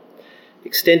requires.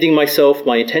 Extending myself,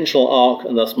 my intentional arc,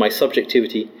 and thus my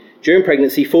subjectivity during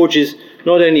pregnancy forges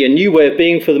not only a new way of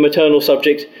being for the maternal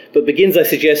subject, but begins, I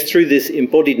suggest, through this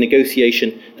embodied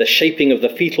negotiation, the shaping of the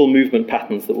fetal movement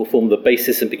patterns that will form the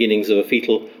basis and beginnings of a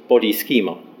fetal body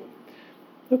schema.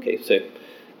 Okay, so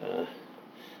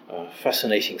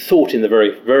fascinating thought in the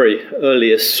very, very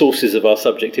earliest sources of our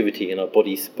subjectivity in our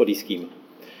body schema.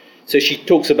 So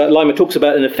Lima talks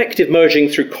about an effective merging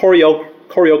through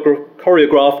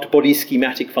choreographed body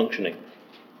schematic functioning.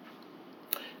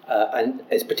 And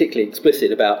it's particularly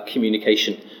explicit about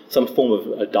communication, some form of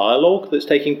a dialogue that's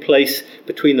taking place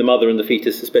between the mother and the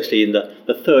fetus, especially in the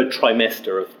third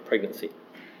trimester of pregnancy.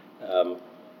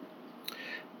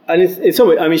 And in some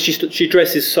way, I mean, she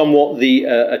addresses somewhat the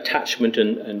attachment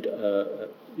and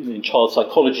in child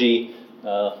psychology.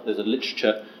 There's a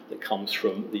literature that comes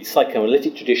from the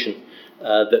psychoanalytic tradition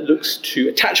that looks to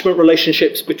attachment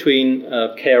relationships between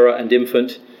carer and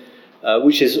infant,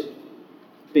 which is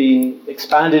being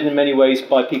expanded in many ways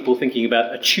by people thinking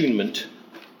about attunement.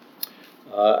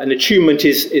 And attunement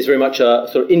is very much a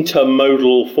sort of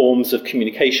intermodal forms of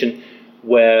communication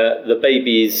where the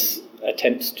baby's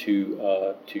attempts to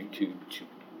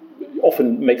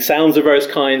often make sounds of various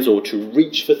kinds or to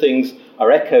reach for things are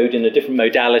echoed in a different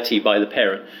modality by the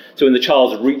parent. So when the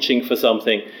child's reaching for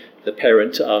something, the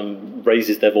parent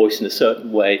raises their voice in a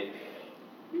certain way.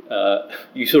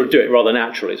 You sort of do it rather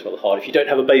naturally. It's rather hard if you don't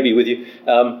have a baby with you.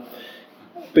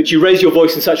 But you raise your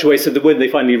voice in such a way so that when they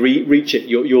finally reach it,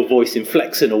 your voice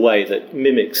inflects in a way that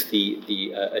mimics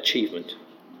the achievement.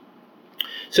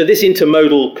 So this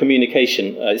intermodal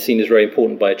communication is seen as very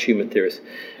important by attunement theorists.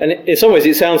 And in some ways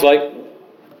it sounds like,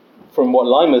 from what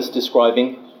Lima's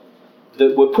describing,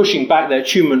 that we're pushing back the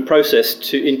attunement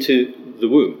process into the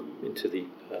womb, into the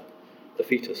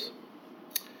fetus.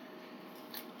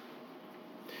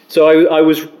 So I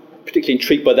was particularly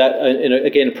intrigued by that.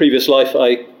 In a previous life,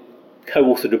 I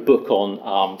co-authored a book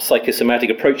on psychosomatic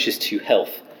approaches to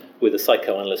health with a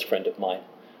psychoanalyst friend of mine.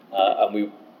 And we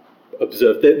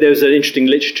observed that there's an interesting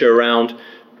literature around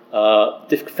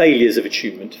failures of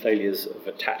attunement, failures of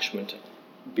attachment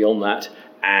beyond that,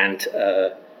 and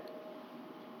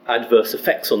adverse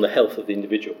effects on the health of the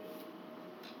individual.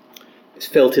 It's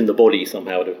felt in the body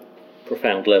somehow at a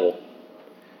profound level.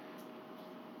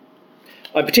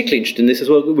 I'm particularly interested in this as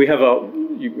well. We have,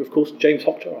 of course, James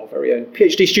Hockter, our very own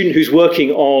PhD student, who's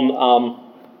working on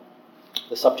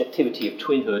the subjectivity of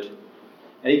twinhood.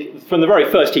 And from the very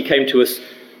first, he came to us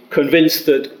convinced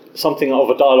that something of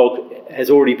a dialogue has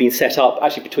already been set up,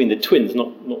 actually between the twins,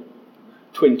 not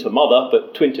twin to mother,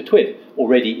 but twin to twin,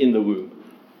 already in the womb.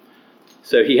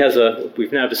 So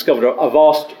we've now discovered a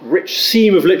vast, rich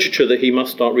seam of literature that he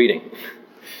must start reading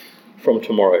from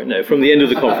tomorrow. No, from the end of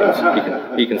the conference,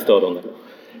 he can start on that.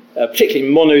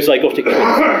 Particularly monozygotic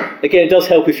twins. Again, it does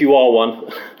help if you are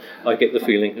one. I get the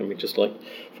feeling, I mean, just like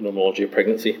phenomenology of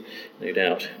pregnancy, no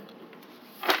doubt.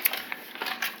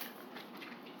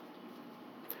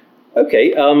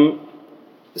 Okay,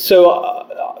 so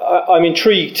I'm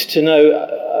intrigued to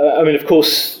know, I mean, of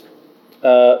course,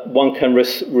 one can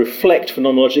reflect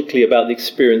phenomenologically about the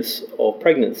experience of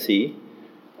pregnancy,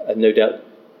 and no doubt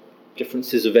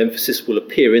differences of emphasis will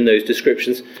appear in those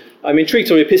descriptions. I'm intrigued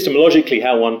sort of epistemologically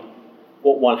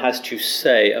what one has to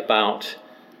say about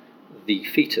the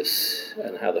fetus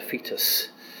and how the fetus.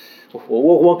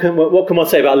 What can one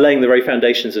say about laying the very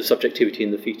foundations of subjectivity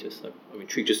in the fetus? I'm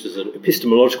intrigued just as an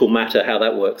epistemological matter how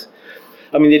that works.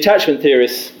 I mean, the attachment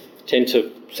theorists tend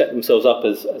to set themselves up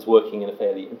as working in a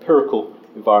fairly empirical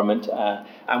environment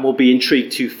and will be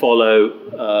intrigued to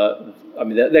follow. I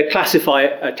mean, they classify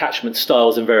attachment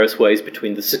styles in various ways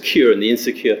between the secure and the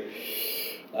insecure.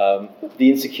 The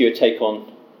insecure take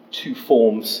on two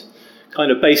forms,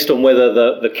 kind of based on whether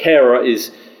the carer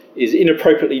is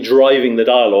inappropriately driving the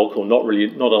dialogue or not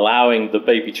allowing the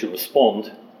baby to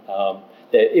respond.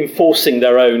 They're enforcing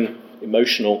their own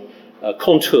emotional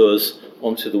contours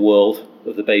onto the world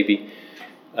of the baby.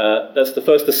 That's the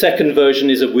first. The second version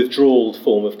is a withdrawal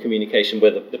form of communication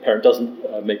where the parent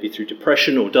doesn't, maybe through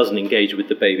depression, or doesn't engage with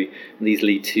the baby. And these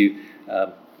lead to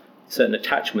certain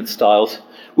attachment styles,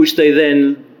 which they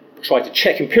then try to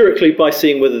check empirically by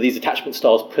seeing whether these attachment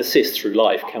styles persist through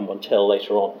life. Can one tell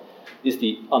later on? Is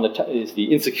the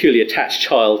insecurely attached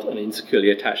child an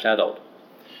insecurely attached adult?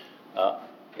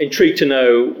 Intrigued to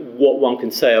know what one can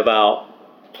say about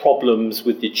problems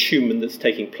with the attunement that's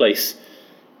taking place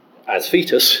as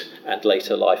fetus and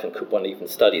later life, and could one even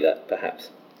study that perhaps?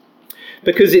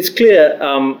 Because it's clear,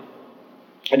 and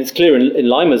it's clear in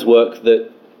Leimer's work,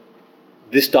 that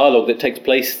this dialogue that takes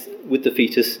place with the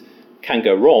fetus can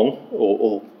go wrong,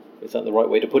 or is that the right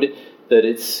way to put it? That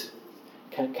it's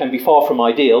can be far from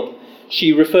ideal.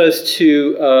 She refers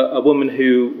to a woman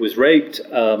who was raped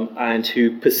and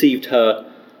who perceived her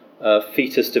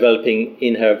fetus developing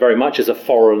in her very much as a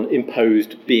foreign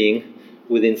imposed being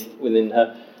within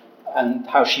her, and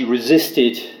how she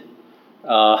resisted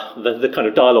the kind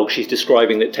of dialogue she's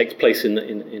describing that takes place in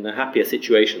the happier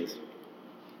situations.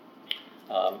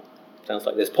 Sounds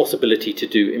like there's possibility to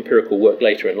do empirical work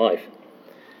later in life.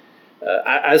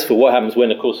 As for what happens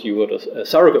when, of course, you've got a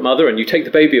surrogate mother and you take the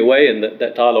baby away and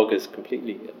that dialogue is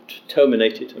completely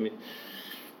terminated, I mean,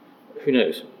 who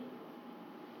knows?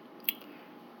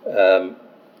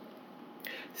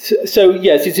 So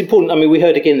yes, it's important. I mean, we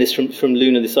heard again this from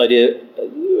Luna, this idea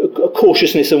of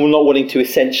cautiousness and not wanting to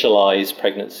essentialise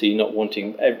pregnancy,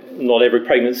 not every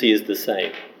pregnancy is the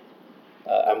same.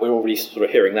 And we're already sort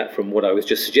of hearing that from what I was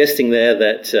just suggesting there,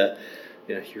 that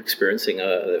you're experiencing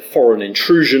a foreign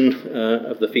intrusion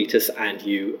of the fetus, and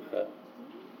you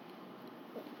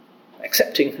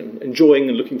accepting and enjoying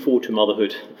and looking forward to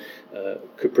motherhood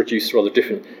could produce rather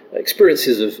different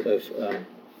experiences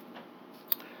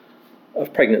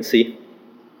of pregnancy.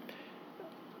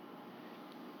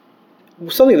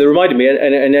 Something that reminded me,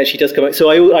 and actually does come back. So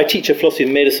I teach a philosophy of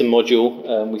medicine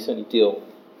module. We certainly deal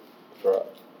for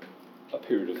a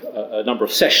period of a number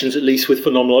of sessions, at least, with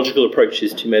phenomenological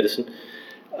approaches to medicine.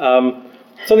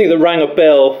 Something that rang a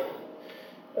bell.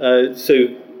 So,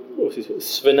 what was his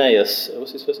Svenaeus?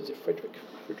 What's his first name?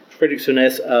 Frederick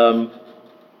Svenaeus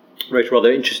wrote a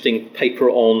rather interesting paper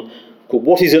called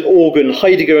 "What is an Organ?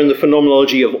 Heidegger and the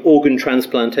Phenomenology of Organ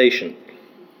Transplantation."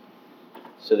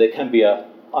 So there can be a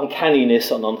uncanniness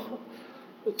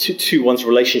to one's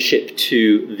relationship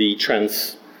to the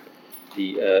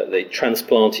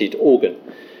transplanted organ.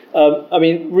 I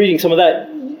mean, reading some of that,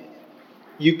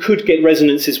 you could get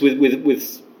resonances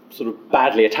with sort of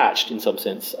badly attached, in some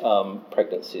sense,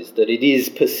 pregnancies, that it is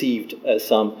perceived as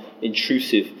some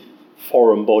intrusive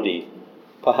foreign body,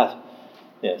 perhaps.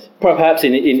 Yes, perhaps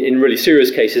in really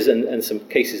serious cases, and some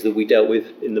cases that we dealt with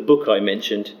in the book I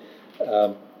mentioned,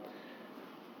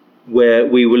 where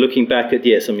we were looking back at,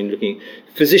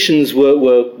 physicians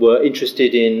were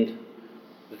interested in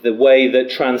the way that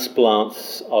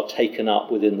transplants are taken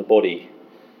up within the body.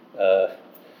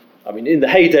 In the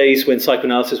heydays when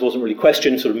psychoanalysis wasn't really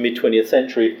questioned, sort of mid-20th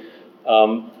century,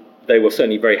 they were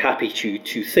certainly very happy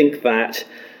to think that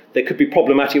there could be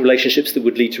problematic relationships that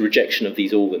would lead to rejection of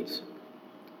these organs.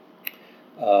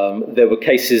 There were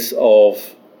cases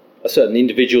of a certain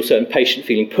individual, certain patient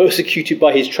feeling persecuted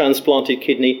by his transplanted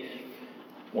kidney.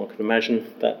 One can imagine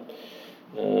that.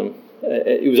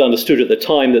 It was understood at the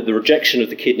time that the rejection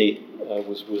of the kidney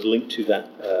was linked to that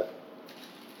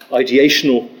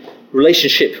ideational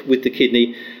relationship with the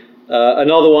kidney.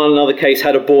 Another case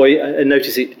had a boy, and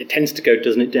notice it tends to go,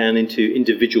 doesn't it, down into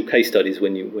individual case studies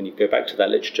when you go back to that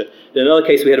literature. In another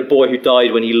case, we had a boy who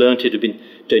died when he learnt it had been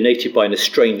donated by an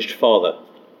estranged father.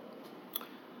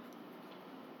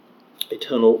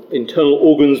 Internal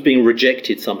organs being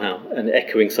rejected somehow and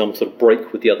echoing some sort of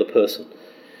break with the other person.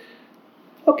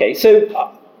 Okay, so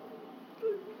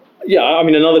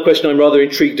another question I'm rather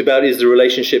intrigued about is the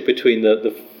relationship between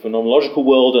the phenomenological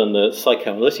world and the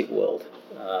psychoanalytic world.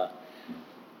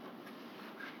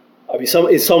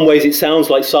 In some ways it sounds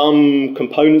like some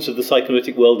components of the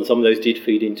psychoanalytic world, and some of those did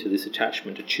feed into this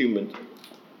attachment, attunement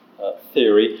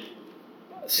theory,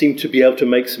 seem to be able to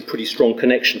make some pretty strong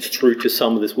connections through to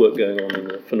some of this work going on in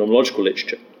the phenomenological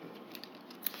literature.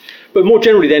 But more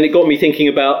generally then, it got me thinking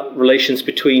about relations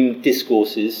between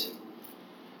discourses.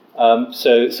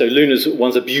 So Luna's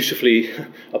ones are beautifully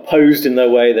opposed in their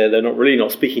way. They're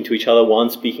not speaking to each other. One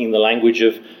speaking the language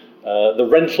of the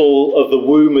rental of the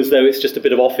womb, as though it's just a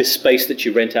bit of office space that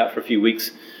you rent out for a few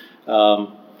weeks.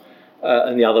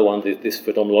 And the other one, this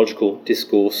phenomenological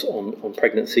discourse on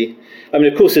pregnancy.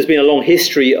 Of course, there's been a long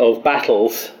history of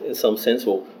battles, in some sense,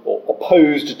 or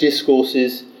opposed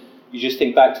discourses. You just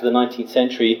think back to the 19th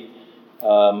century,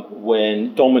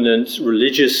 when dominant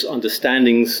religious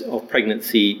understandings of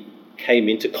pregnancy came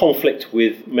into conflict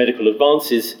with medical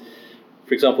advances.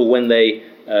 For example, when they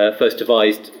first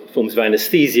devised forms of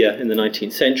anesthesia in the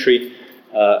 19th century,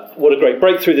 what a great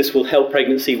breakthrough, this will help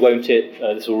pregnancy, won't it?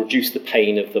 This will reduce the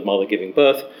pain of the mother giving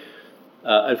birth.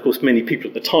 And of course, many people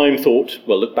at the time thought,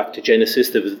 well, look back to Genesis,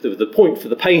 there was the point for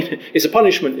the pain, it's a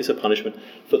punishment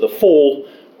for the fall.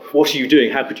 What are you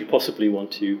doing? How could you possibly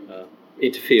want to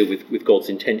interfere with God's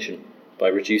intention by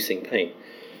reducing pain?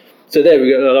 So there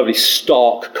we got a lovely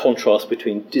stark contrast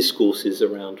between discourses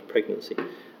around pregnancy,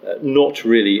 not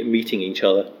really meeting each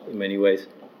other in many ways.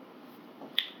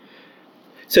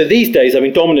 So these days,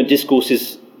 dominant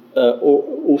discourses are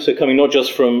also coming not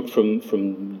just from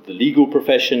the legal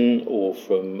profession or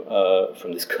from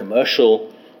this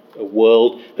commercial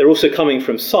world, they're also coming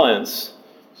from science.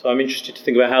 So I'm interested to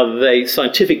think about how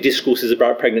scientific discourses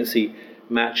about pregnancy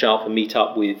match up and meet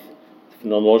up with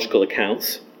phenomenological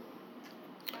accounts.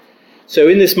 So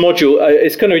in this module,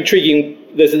 it's kind of intriguing.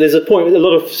 There's a point with a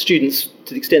lot of students,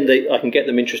 to the extent that I can get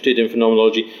them interested in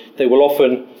phenomenology, they will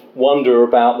often wonder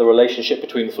about the relationship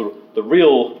between sort of the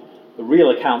real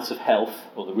accounts of health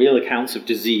or the real accounts of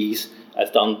disease as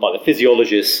done by the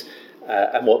physiologists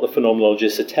and what the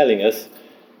phenomenologists are telling us.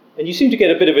 And you seem to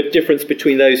get a bit of a difference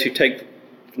between those who take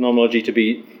phenomenology to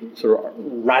be sort of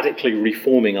radically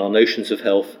reforming our notions of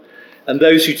health and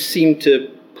those who seem to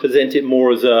present it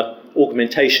more as a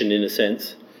augmentation in a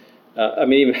sense.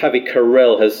 Even Javi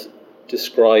Carrel has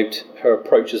described her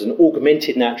approach as an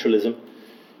augmented naturalism.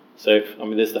 So,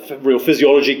 there's the real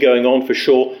physiology going on for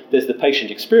sure, there's the patient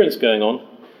experience going on,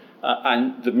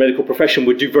 and the medical profession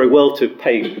would do very well to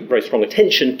pay very strong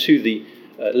attention to the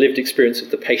lived experience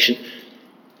of the patient.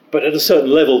 But at a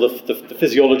certain level, the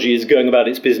physiology is going about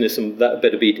its business, and that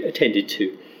better be attended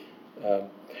to.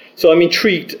 So I'm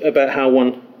intrigued about how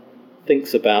one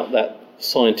thinks about that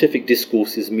scientific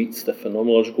discourses meets the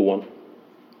phenomenological one.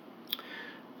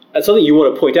 And something you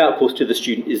want to point out, of course, to the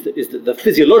student is that the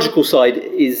physiological side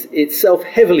is itself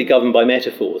heavily governed by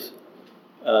metaphors.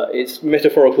 It's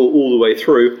metaphorical all the way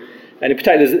through, and in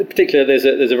particular there's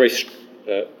a very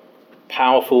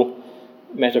powerful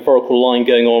metaphorical line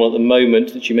going on at the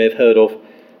moment that you may have heard of,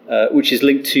 which is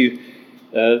linked to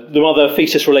the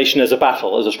mother-fetus relation as a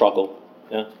battle, as a struggle.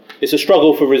 Yeah? It's a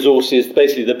struggle for resources.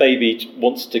 Basically, the baby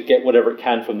wants to get whatever it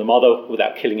can from the mother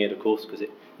without killing it, of course, because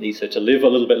it needs her to live a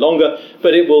little bit longer,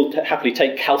 but it will happily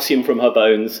take calcium from her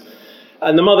bones.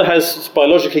 And the mother has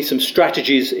biologically some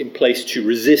strategies in place to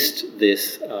resist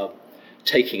this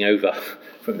taking over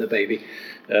from the baby.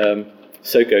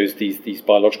 So goes these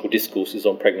biological discourses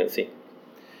on pregnancy.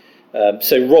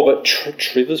 So Robert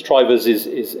Trivers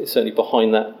is certainly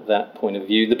behind that point of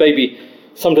view. The baby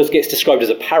sometimes gets described as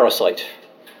a parasite.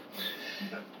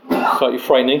 Slightly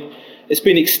frightening. It's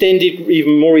been extended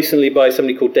even more recently by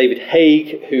somebody called David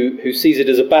Haig, who sees it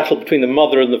as a battle between the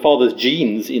mother and the father's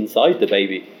genes inside the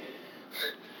baby.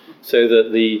 So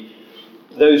that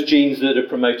those genes that are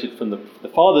promoted from the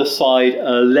father's side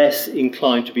are less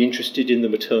inclined to be interested in the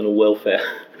maternal welfare.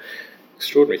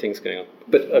 Extraordinary things going on.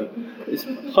 But it's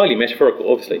highly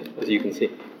metaphorical, obviously, as you can see.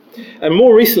 And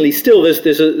more recently still,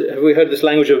 have we heard this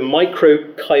language of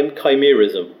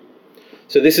micro-chimerism?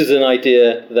 So this is an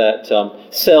idea that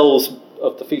cells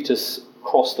of the fetus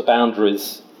cross the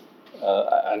boundaries,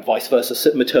 and vice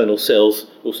versa. Maternal cells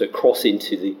also cross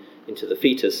into the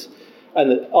fetus,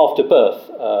 and that after birth,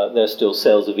 there are still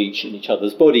cells of each in each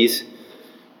other's bodies.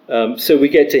 So we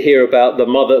get to hear about the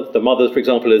mother, for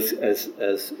example,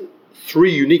 as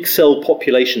three unique cell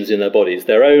populations in their bodies: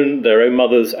 their own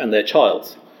mothers and their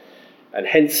child's, and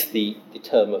hence the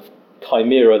term of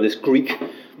chimera, this Greek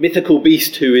mythical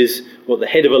beast who is the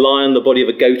head of a lion, the body of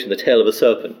a goat, and the tail of a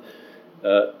serpent.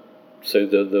 So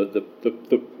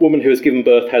the woman who has given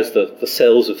birth has the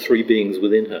cells of three beings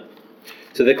within her.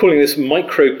 So they're calling this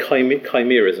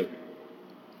micro-chimerism.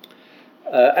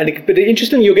 But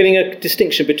interestingly, you're getting a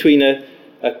distinction between a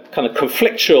kind of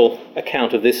conflictual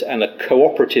account of this and a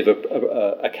cooperative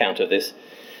account of this.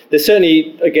 There's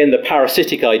certainly, again, the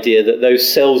parasitic idea that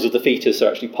those cells of the fetus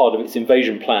are actually part of its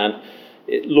invasion plan.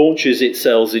 It launches its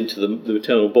cells into the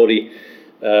maternal body,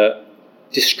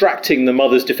 distracting the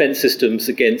mother's defense systems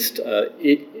against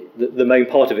the main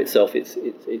part of itself, its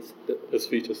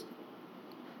fetus.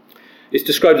 It's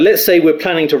described, let's say we're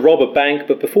planning to rob a bank,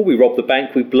 but before we rob the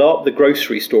bank, we blow up the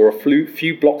grocery store a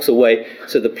few blocks away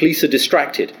so the police are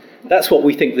distracted. That's what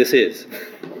we think this is.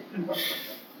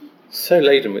 So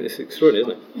laden with this,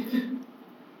 extraordinary, isn't it?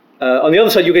 On the other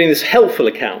side, you're getting this helpful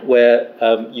account where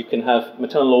you can have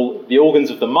the organs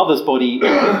of the mother's body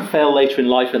fail later in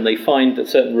life, and they find that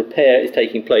certain repair is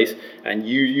taking place, and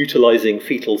utilising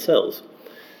fetal cells.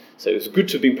 So it's good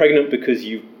to have been pregnant because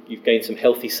you've gained some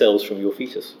healthy cells from your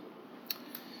fetus.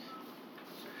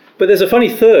 But there's a funny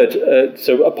third,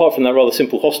 so apart from that rather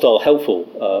simple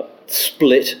hostile-helpful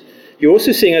split, you're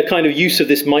also seeing a kind of use of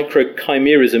this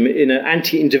micro-chimerism in an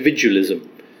anti-individualism.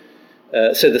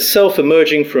 So the self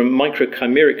emerging from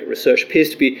micro-chimeric research appears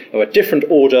to be of a different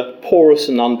order, porous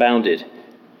and unbounded.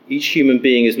 Each human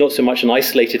being is not so much an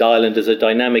isolated island as a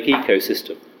dynamic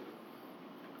ecosystem.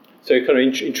 So kind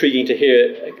of intriguing to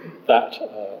hear that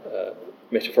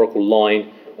metaphorical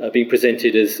line being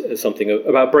presented as something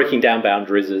about breaking down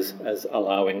boundaries as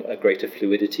allowing a greater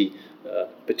fluidity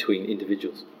between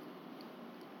individuals.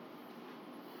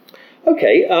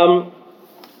 Okay,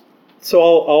 so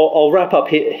I'll wrap up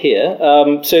here.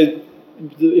 So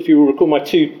if you recall, my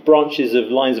two branches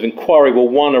of lines of inquiry were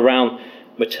one around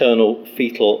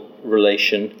maternal-fetal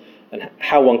relation and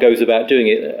how one goes about doing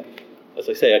it. As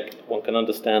I say, one can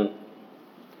understand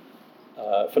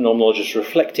phenomenologists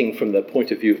reflecting from the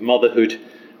point of view of motherhood.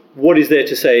 What is there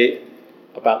to say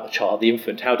about the child, the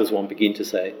infant? How does one begin to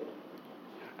say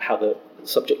how the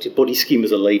subjective body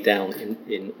schemas are laid down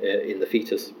in the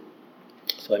fetus?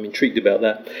 So I'm intrigued about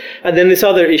that. And then this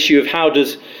other issue of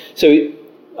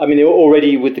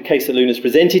already with the case that Luna's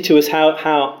presented to us, there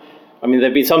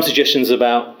have been some suggestions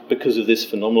about, because of this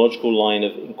phenomenological line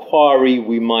of inquiry,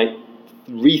 we might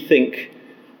rethink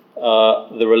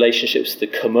the relationships, the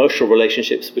commercial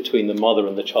relationships between the mother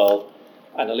and the child,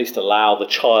 and at least allow the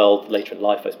child later in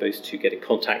life, I suppose, to get in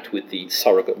contact with the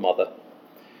surrogate mother.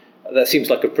 That seems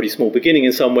like a pretty small beginning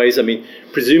in some ways.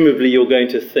 Presumably you're going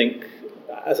to think,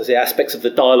 as I say, aspects of the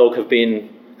dialogue have been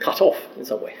cut off in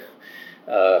some way.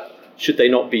 Should they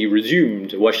not be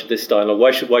resumed? Why should this dialogue?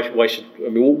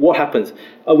 What happens?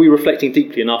 Are we reflecting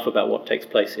deeply enough about what takes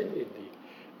place in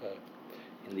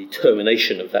the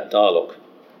termination of that dialogue?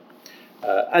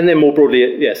 And then more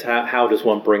broadly, yes, how does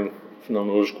one bring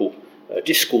phenomenological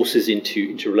discourses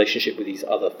into relationship with these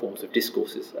other forms of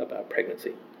discourses about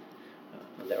pregnancy?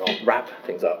 And there I'll wrap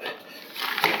things up.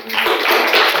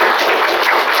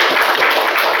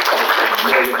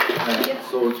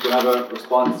 So we can have a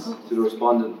response to the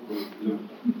respondent.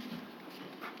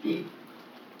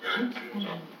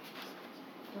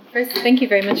 First, thank you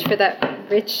very much for that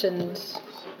rich and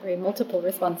very multiple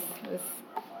response. It was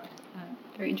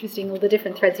very interesting, all the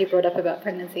different threads you brought up about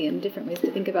pregnancy and different ways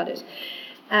to think about it.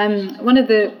 One of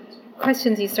the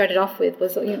questions you started off with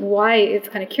was why, it's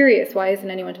kind of curious, why isn't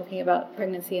anyone talking about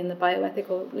pregnancy in the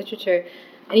bioethical literature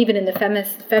and even in the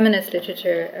feminist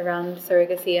literature around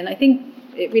surrogacy? And I think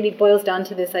it really boils down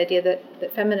to this idea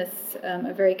that feminists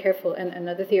are very careful, and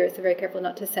other theorists are very careful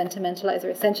not to sentimentalize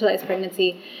or essentialize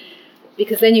pregnancy,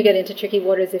 because then you get into tricky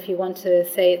waters if you want to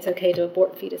say it's okay to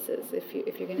abort fetuses. If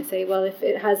you're going to say, well, if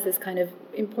it has this kind of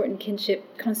important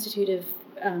kinship constitutive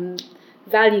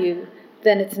value,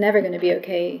 then it's never going to be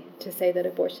okay to say that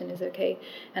abortion is okay.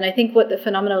 And I think what the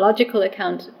phenomenological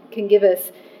account can give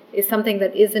us is something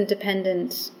that isn't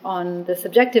dependent on the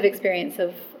subjective experience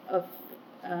of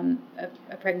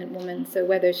a pregnant woman. So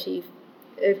whether she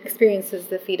experiences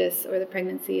the fetus or the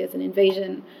pregnancy as an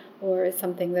invasion or as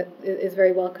something that is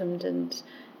very welcomed and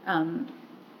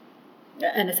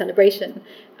a celebration.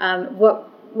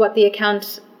 What the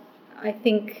account, I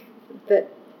think, that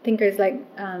thinkers like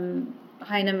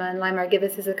Heinemann and Leimar give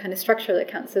us is a kind of structural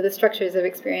account, so the structures of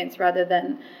experience rather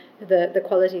than the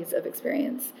qualities of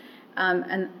experience.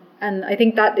 And I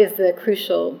think that is the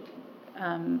crucial,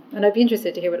 and I'd be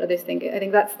interested to hear what others think. I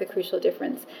think that's the crucial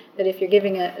difference, that if you're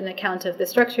giving an account of the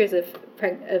structures of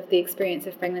the experience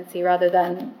of pregnancy rather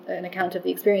than an account of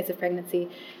the experience of pregnancy,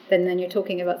 then you're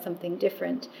talking about something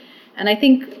different. And I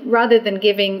think rather than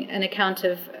giving an account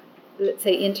of, let's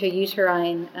say,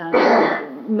 interuterine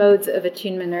modes of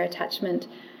attunement or attachment,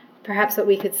 perhaps what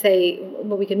we could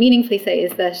meaningfully say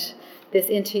is that this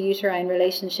interuterine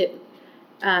relationship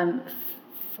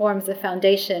forms a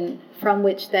foundation from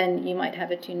which then you might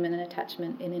have attunement and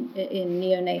attachment in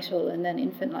neonatal and then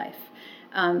infant life.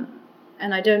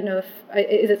 And I don't know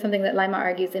is it something that Leimar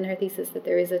argues in her thesis, that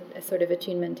there is a sort of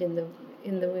attunement in the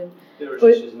womb? There are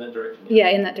issues in that direction. Yeah,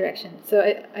 in that direction. So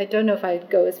I don't know if I'd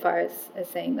go as far as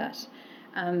saying that.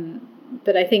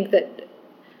 But I think that,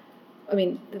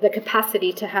 the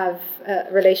capacity to have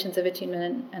relations of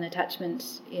attunement and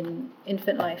attachment in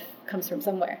infant life comes from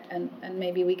somewhere. And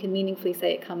maybe we can meaningfully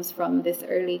say it comes from this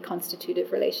early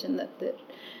constitutive relation that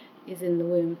is in the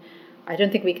womb. I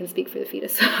don't think we can speak for the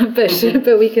fetus,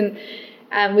 but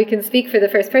we can speak for the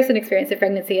first person experience of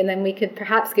pregnancy, and then we could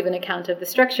perhaps give an account of the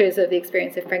structures of the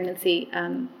experience of pregnancy,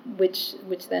 which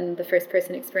then the first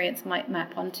person experience might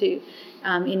map onto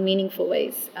in meaningful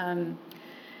ways.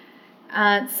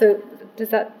 So does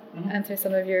that answer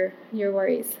some of your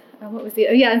worries? What was the?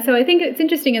 Oh, yeah, and so I think it's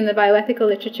interesting in the bioethical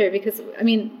literature because,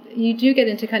 you do get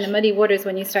into kind of muddy waters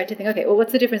when you start to think, okay, well,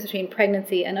 what's the difference between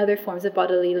pregnancy and other forms of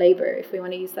bodily labor, if we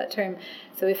want to use that term?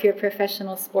 So if you're a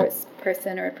professional sports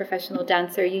person or a professional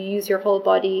dancer, you use your whole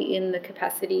body in the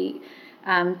capacity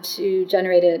to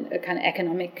generate a kind of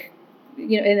economic,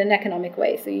 in an economic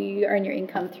way. So you earn your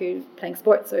income through playing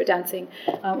sports or dancing,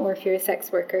 or if you're a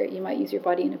sex worker, you might use your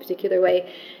body in a particular way.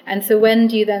 And so when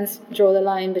do you then draw the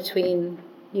line between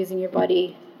using your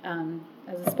body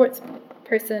as a sports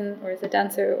person or as a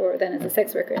dancer or then as a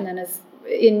sex worker and then as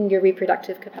in your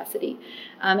reproductive capacity.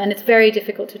 And it's very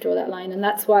difficult to draw that line, and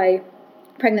that's why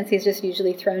pregnancy is just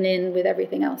usually thrown in with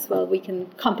everything else. Well, we can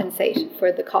compensate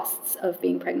for the costs of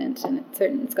being pregnant, and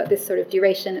it's got this sort of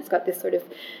duration, it's got this sort of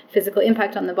physical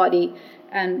impact on the body,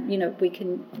 and we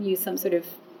can use some sort of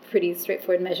pretty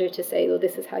straightforward measure to say, well,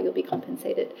 this is how you'll be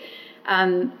compensated.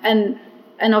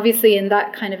 And obviously in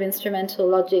that kind of instrumental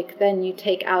logic, then you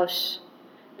take out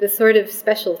the sort of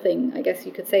special thing, I guess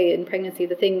you could say, in pregnancy,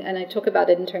 the thing, and I talk about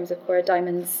it in terms of Cora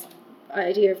Diamond's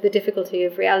idea of the difficulty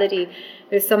of reality.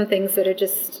 There's some things that are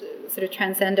just sort of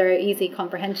transcend our easy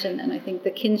comprehension, and I think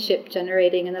the kinship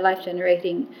generating and the life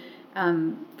generating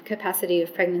capacity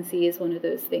of pregnancy is one of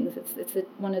those things. It's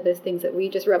one of those things that we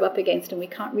just rub up against and we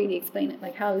can't really explain it.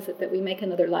 Like, how is it that we make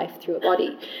another life through a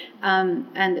body? And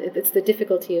it's the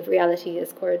difficulty of reality,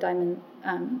 as Cora Diamond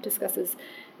discusses,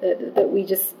 that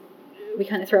we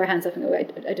kind of throw our hands up and go,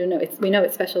 I don't know, we know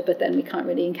it's special, but then we can't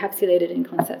really encapsulate it in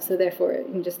concepts, so therefore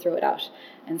you can just throw it out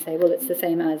and say, well, it's the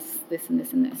same as this and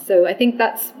this and this. So I think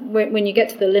that's when you get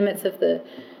to the limits of the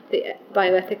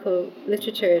bioethical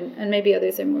literature, and maybe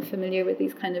others are more familiar with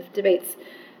these kind of debates,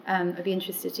 I'd be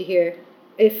interested to hear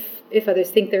if others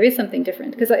think there is something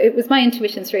different, because it was my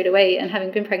intuition straight away, and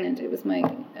having been pregnant, it was my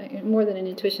more than an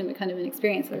intuition, but kind of an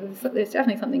experience. There's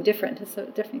definitely something different, there's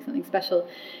definitely something special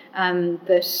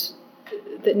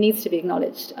that needs to be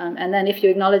acknowledged, and then if you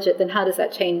acknowledge it, then how does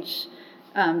that change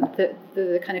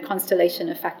the kind of constellation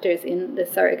of factors in the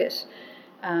surrogate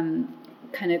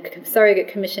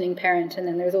commissioning parent, and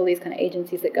then there's all these kind of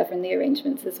agencies that govern the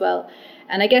arrangements as well.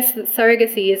 And I guess that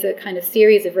surrogacy is a kind of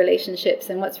series of relationships,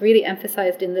 and what's really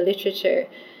emphasized in the literature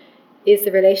is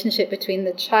the relationship between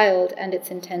the child and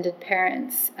its intended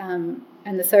parents, and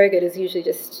the surrogate is usually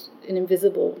just an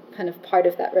invisible kind of part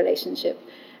of that relationship.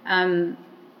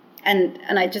 And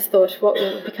I just thought what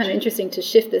would be kind of interesting to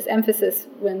shift this emphasis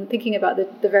when thinking about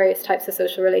the various types of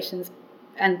social relations,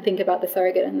 and think about the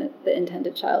surrogate and the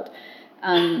intended child,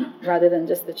 rather than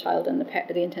just the child and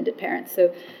the intended parents.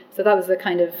 So that was the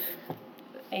kind of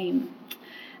aim.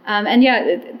 And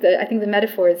yeah, I think the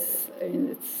metaphors,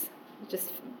 it's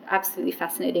just absolutely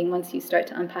fascinating once you start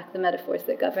to unpack the metaphors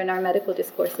that govern our medical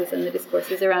discourses and the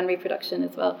discourses around reproduction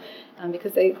as well,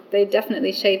 because they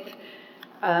definitely shape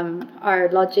our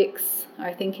logics,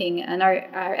 our thinking, and our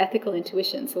ethical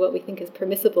intuition. So what we think is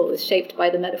permissible is shaped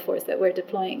by the metaphors that we're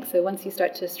deploying. So once you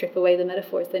start to strip away the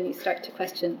metaphors, then you start to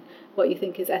question what you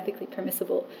think is ethically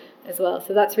permissible as well.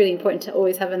 So that's really important, to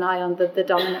always have an eye on the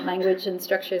dominant language and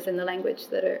structures in the language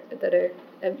that are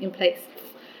in place.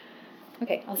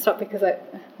 Okay, I'll stop because I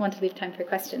want to leave time for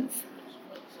questions.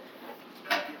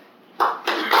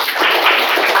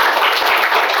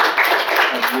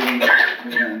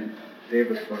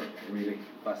 David, for a really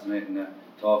fascinating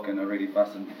talk and a really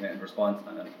fascinating response,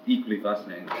 and an equally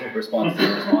fascinating response to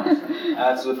the response.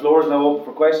 So the floor is now open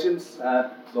for questions.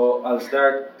 So I'll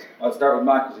start with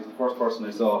Matt, because he's the first person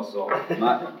I saw. So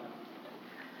Matt.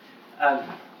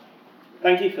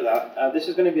 Thank you for that. This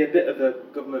is going to be a bit of a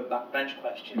government backbench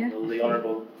question. Yeah. Will the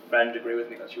honourable friend agree with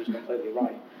me that she was completely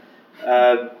right?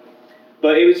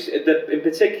 But it was, in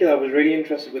particular, I was really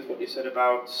interested with what you said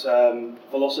about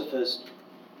philosophers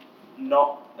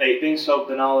it being so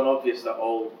banal and obvious that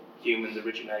all humans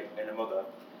originate in a mother,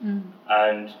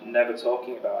 and never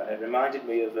talking about it. It reminded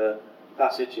me of a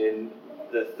passage in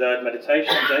the Third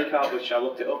Meditation on Descartes, which I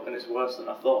looked it up and it's worse than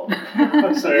I thought.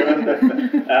 So I remember.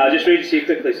 I'll just read it to you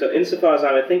quickly. So, insofar as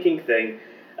I'm a thinking thing,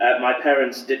 my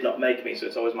parents did not make me, so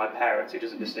it's always my parents. It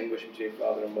doesn't distinguish between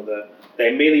father and mother.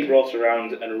 They merely brought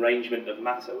around an arrangement of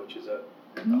matter, which is a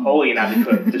wholly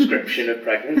inadequate description of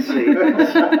pregnancy,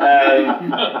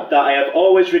 that I have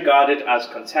always regarded as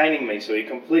containing me. So he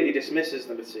completely dismisses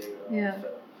the material of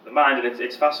the mind, and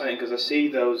it's fascinating because I see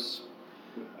those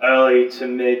early to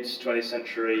mid 20th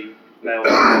century male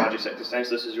psychologists,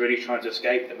 existentialists is really trying to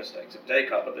escape the mistakes of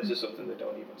Descartes, but this is something they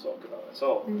don't even talk about at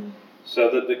all. So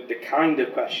the kind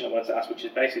of question I wanted to ask, which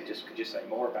is basically just, could you say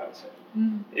more about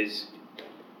it,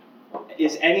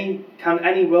 can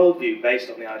any worldview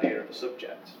based on the idea of a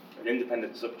subject, an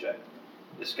independent subject,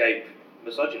 escape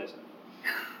misogynism?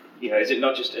 Is it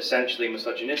not just essentially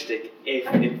misogynistic if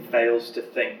it fails to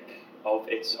think of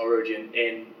its origin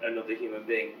in another human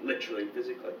being, literally,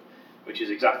 physically, which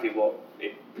is exactly what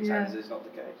it pretends is not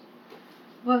the case?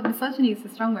 Well, misogyny is a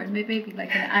strong word. Maybe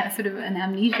like sort of an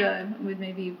amnesia would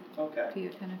maybe be a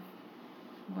kind of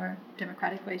more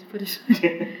democratic way to put it.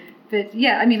 But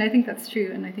yeah, I mean, I think that's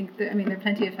true, and I think there are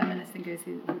plenty of feminist thinkers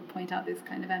who point out this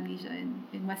kind of amnesia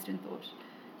in Western thought,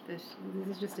 that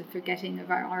this is just a forgetting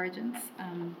of our origins,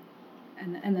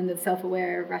 and then the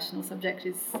self-aware rational subject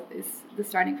is the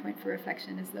starting point for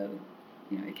reflection, as though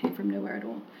it came from nowhere at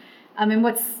all.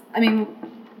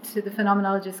 To the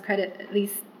phenomenologist's credit, at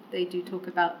least they do talk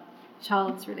about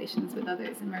child's relations with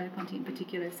others, and Merleau-Ponty in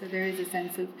particular. So there is a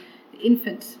sense of the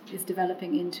infant is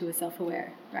developing into a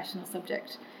self-aware rational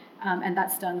subject, and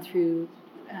that's done through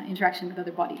interaction with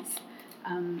other bodies.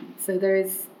 So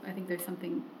there's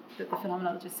something that the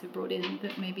phenomenologists have brought in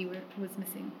that maybe was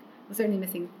certainly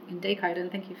missing in Descartes, and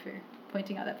thank you for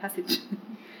pointing out that passage.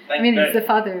 He's the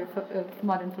father of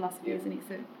modern philosophy, isn't he?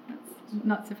 So that's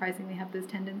not surprisingly have those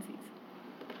tendencies.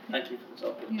 Thank you for the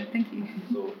topic. Yeah, thank you.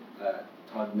 So,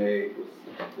 Todd May was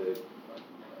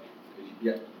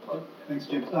Thanks,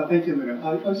 James. Thank you, Luna.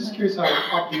 I was just curious how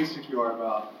optimistic you are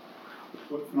about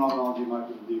what phenomenology might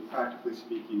be able to do, practically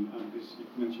speaking, because you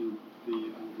mentioned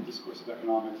the discourse of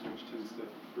economics, which tends to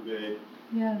pervade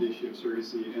the issue of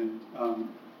surrogacy, and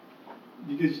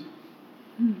because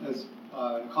as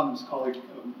an economist colleague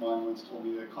of mine once told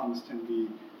me that economists a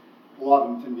lot of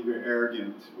them tend to be very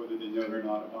arrogant, whether they know it or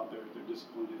not, about their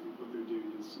discipline. They think what they're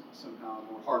doing is somehow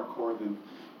more hardcore than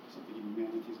something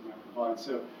humanities might provide.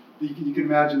 So you can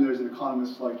imagine there's an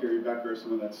economist like Gary Becker or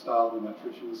someone that's styled in that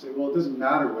tradition and say, well, it doesn't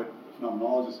matter what the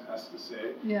phenomenologist has to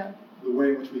say. Yeah. The way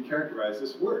in which we characterize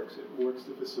this works. It works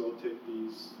to facilitate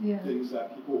these things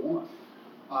that people want.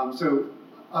 So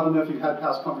I don't know if you've had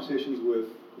past conversations with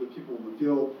people in the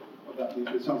field of that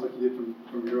nature. It sounds like you did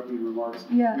from your opening remarks.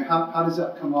 Yeah. How does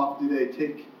that come off? Do they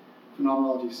take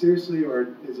phenomenology seriously,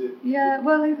 or is it? Yeah,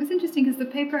 well, it was interesting because the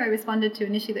paper I responded to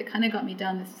initially that kind of got me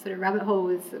down this sort of rabbit hole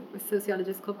was a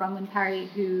sociologist called Bronwyn Parry,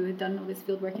 who had done all this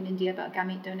field work in India about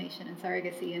gamete donation and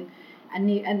surrogacy,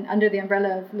 and under the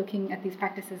umbrella of looking at these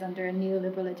practices under a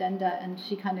neoliberal agenda, and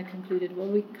she kind of concluded, well,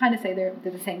 we kind of say they're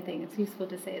the same thing. It's useful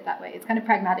to say it that way. It's kind of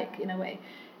pragmatic in a way.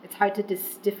 It's hard to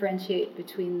differentiate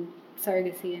between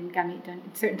surrogacy and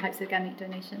certain types of gamete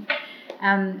donation.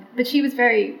 But she was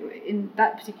in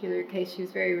that particular case, she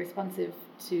was very responsive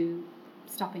to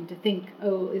stopping to think,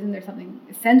 oh, isn't there something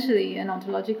essentially and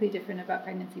ontologically different about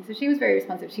pregnancy? So she was very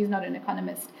responsive. She's not an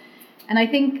economist. And I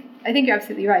think you're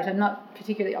absolutely right. I'm not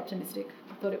particularly optimistic.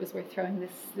 I thought it was worth throwing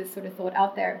this sort of thought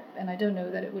out there, and I don't know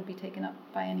that it would be taken up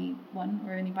by anyone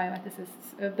or any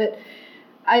bioethicists. But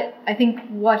I think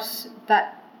what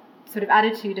that sort of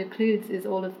attitude includes is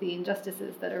all of the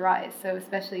injustices that arise. So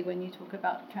especially when you talk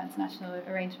about transnational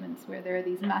arrangements where there are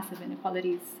these massive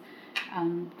inequalities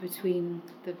between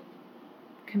the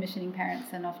commissioning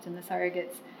parents and often the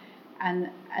surrogates.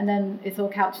 And then it's all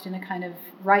couched in a kind of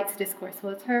rights discourse.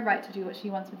 Well, it's her right to do what she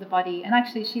wants with the body, and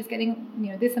actually she's getting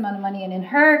this amount of money, and in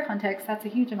her context that's a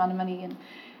huge amount of money.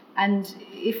 And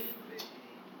if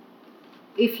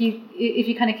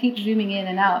you kind of keep zooming in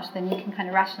and out, then you can kind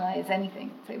of rationalize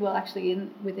anything. Say, well, actually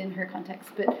within her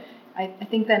context. But I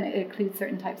think then it includes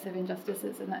certain types of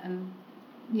injustices, and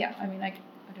yeah, I mean I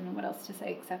don't know what else to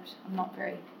say except I'm not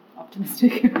very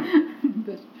optimistic.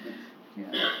 But.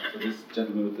 Yeah. So this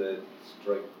gentleman with the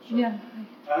stripe. Yeah.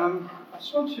 I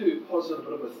just want to posit a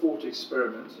bit of a thought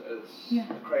experiment, as a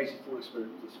crazy thought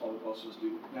experiment that scholar philosophers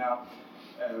do now,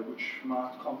 which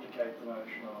might complicate the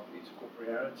notion of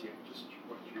intercorporeality and just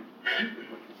what you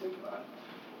think about.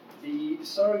 The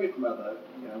surrogate mother,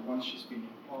 once she's been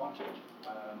implanted,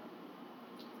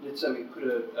 let's say we put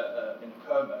her in a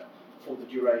coma for the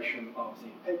duration of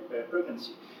the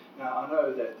pregnancy. Now, I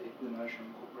know that the notion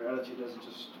of corporeality doesn't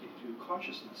just include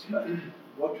consciousness, but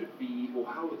what would be, or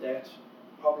how would that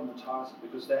problematize it?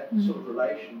 Because that sort of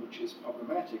relation, which is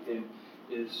problematic, then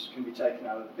can be taken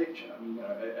out of the picture. I mean,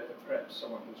 perhaps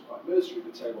someone who's quite mercenary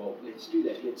could say, well, let's do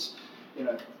that. Let's,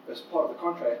 as part of the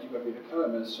contract, you've got to be in a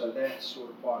coma, so that sort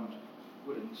of bond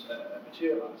wouldn't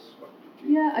materialize.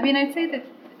 Yeah, I mean, I'd say that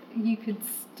you could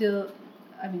still,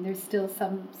 there's still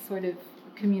some sort of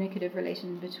communicative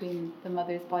relation between the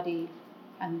mother's body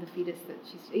and the fetus that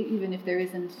she's, even if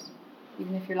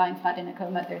you're lying flat in a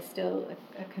coma, there's still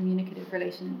a communicative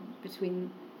relation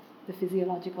between the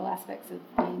physiological aspects of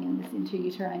being in this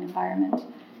intrauterine environment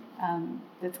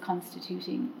that's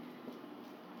constituting.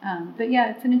 But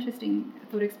yeah, it's an interesting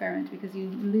thought experiment because you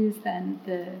lose then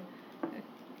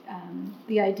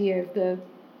the idea of the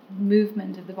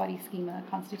movement of the body schema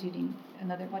constituting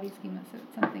another body schema. So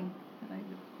it's something that I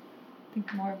would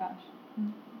think more about.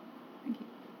 Thank you.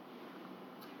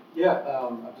 Yeah,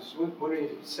 I'm just wondering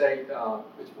if you could say a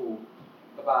bit more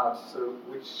about sort of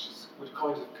which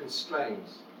kinds of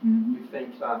constraints you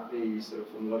think that the sort of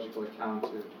phenomenological account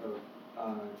of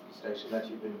gestation that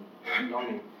you've been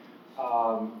longing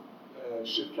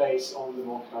should place on the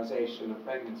democratization of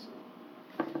pregnancy.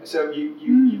 So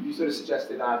you sort of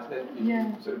suggested that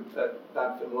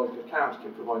that phenomenological account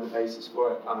can provide the basis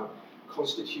for a kind of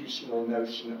constitutional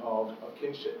notion of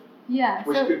kinship. Yeah.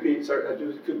 Which could be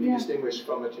distinguished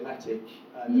from a genetic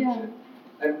notion.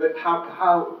 But how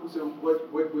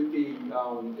what would the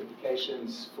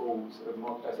implications for sort of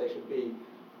marketization be?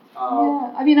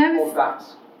 Of that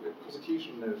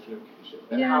constitutional notion of kinship,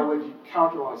 and how would you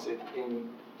characterize it in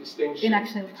distinction in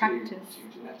actual practice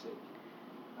to genetic?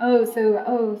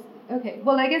 Okay.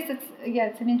 Well, I guess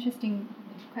it's an interesting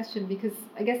question, because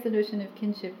I guess the notion of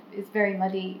kinship is very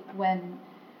muddy when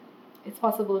it's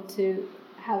possible to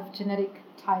have genetic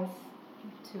ties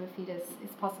to a fetus.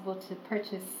 It's possible to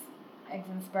purchase eggs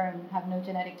and sperm, have no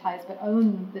genetic ties, but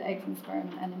own the eggs and sperm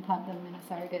and implant them in a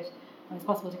surrogate. And it's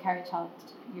possible to carry a child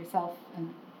yourself,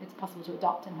 and it's possible to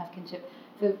adopt and have kinship.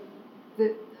 So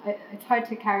it's hard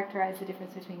to characterize the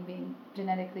difference between being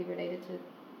genetically related to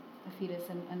a fetus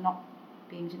and not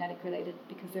being genetically related,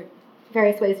 because there are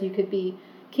various ways you could be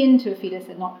kin to a fetus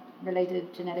and not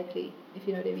related genetically, if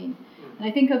you know what I mean. And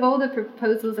I think of all the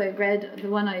proposals I read, the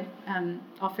one I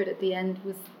offered at the end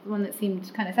was the one that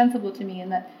seemed kind of sensible to me, in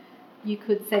that you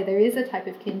could say there is a type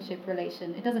of kinship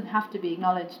relation. It doesn't have to be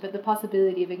acknowledged, but the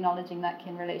possibility of acknowledging that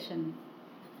kin relation,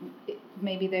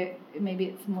 maybe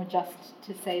it's more just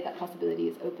to say that possibility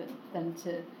is open than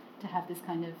to have this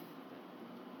kind of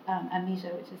amnesia,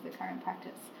 which is the current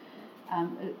practice.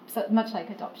 So much like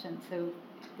adoption, so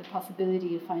the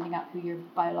possibility of finding out who your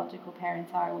biological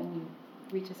parents are when you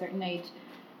reach a certain age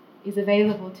is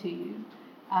available to you,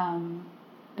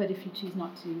 but if you choose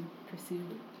not to pursue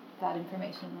that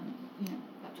information, then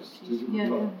that's up to you.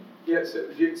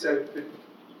 So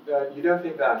you don't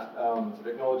think that sort of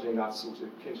acknowledging that sort of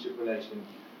kinship relation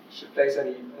should place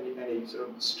any sort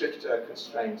of stricter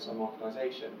constraints on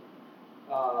marketization?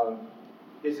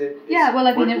 Would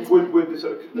the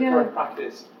sort of the current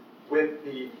practice, with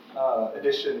the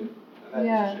addition that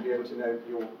you should be able to know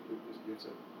your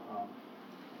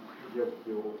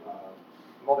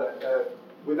mother,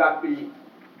 would that be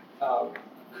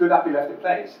could that be left in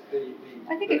place?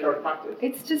 I think the current practice.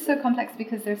 It's just so complex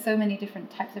because there's so many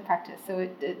different types of practice. So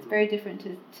it's very different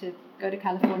to go to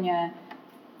California,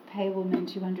 pay a woman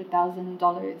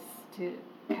 $200,000 to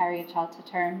carry a child to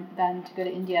term, than to go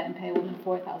to India and pay a woman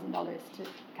 $4,000 to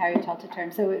carry a child to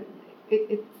term. So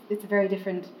it's a very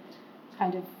different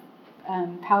kind of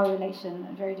power relation,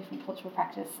 a very different cultural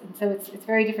practice, and so it's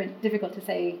very difficult to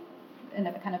say in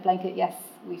a kind of blanket, yes,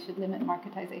 we should limit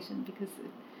marketization, because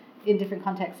in different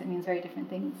contexts it means very different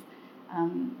things.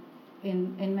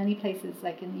 In many places,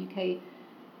 like in the UK,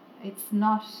 it's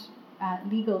not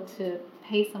legal to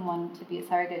pay someone to be a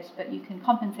surrogate, but you can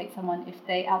compensate someone if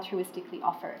they altruistically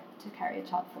offer to carry a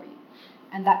child for you.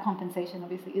 And that compensation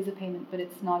obviously is a payment, but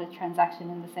it's not a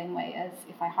transaction in the same way as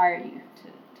if I hire you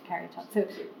to carry a child. So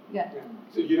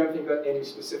you don't think that any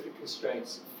specific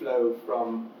constraints flow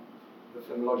from the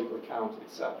phenomenological account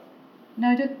itself?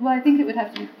 No, I think it would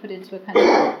have to be put into a kind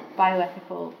of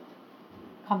bioethical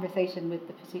conversation with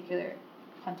the particular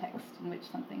context in which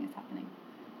something is happening.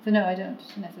 So no, I don't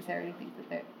necessarily think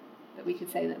that we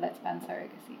could say that let's ban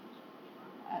surrogacy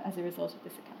as a result of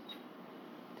this account.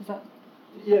 Does that?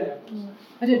 Yeah.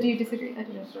 Do you disagree? I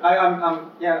don't know.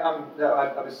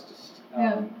 I was just.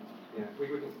 We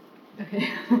can.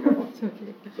 Okay.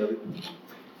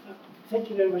 Thank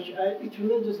you very much. I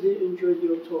tremendously enjoyed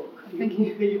your talk. Thank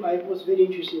you. I was very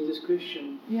interested in this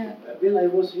question. Yeah. When I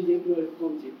was reading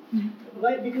Merleau-Ponty.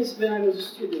 Why? Because when I was a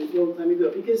student a long time ago,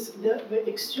 because the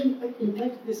extreme, in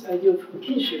fact, this idea of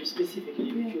kinship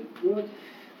specifically, which you wrote,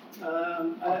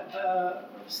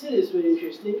 still is very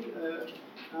interesting.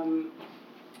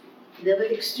 There were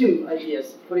extreme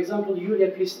ideas. For example,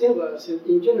 Yulia Kristeva said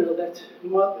in general that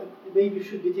baby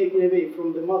should be taken away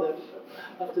from the mother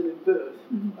after the birth.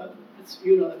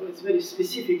 It's a very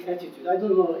specific attitude. I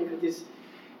don't know if it is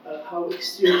how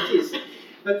extreme it is.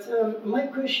 But my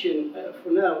question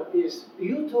for now is,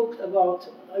 you talked about,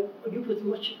 you put a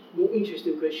much more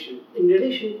interesting question in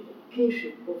relation to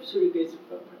kinship of surrogate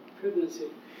pregnancy.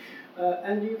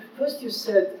 And first you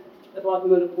said about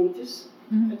Merleau-Ponty's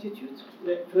attitude,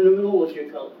 the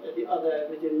phenomenological, the other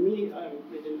within me, I'm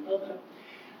within other.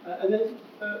 And then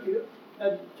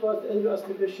towards the end you asked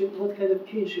the question, what kind of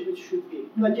kinship it should be.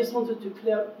 I just wanted to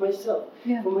clear for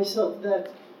myself,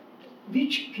 that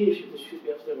which kinship it should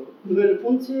be after all.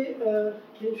 Merleau-Ponty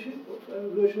kinship,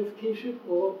 version of kinship,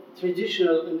 or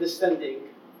traditional understanding?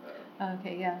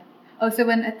 Okay, yeah. Oh, so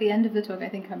when at the end of the talk, I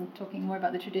think I'm talking more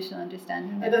about the traditional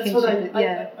understanding. And that's kinship. what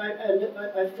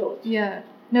I thought. Yeah.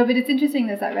 No, but it's interesting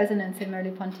there's that resonance in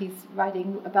Merleau-Ponty's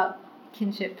writing about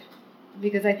kinship,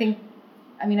 because I think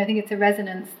I mean, I think it's a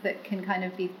resonance that can kind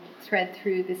of be thread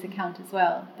through this account as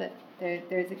well, that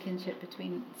there's a kinship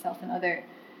between self and other.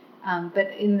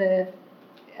 But in the,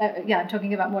 I'm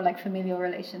talking about more like familial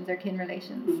relations or kin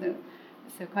relations,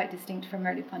 so quite distinct from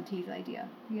Merleau-Ponty's idea.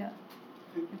 Yeah.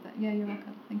 Yeah, you're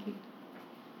welcome. Thank you.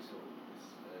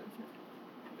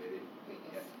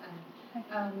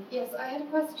 Yes, I had a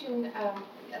question.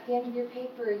 At the end of your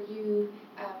paper, you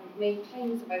made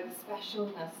claims about the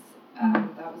specialness,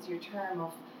 that was your term,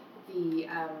 of the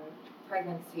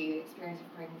pregnancy, the experience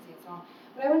of pregnancy and so on.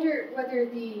 But I wonder whether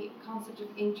the concept of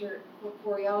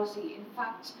intercorporeality, in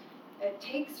fact,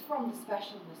 takes from the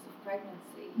specialness of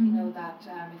pregnancy. You know, that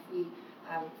if we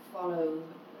follow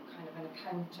kind of an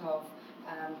account of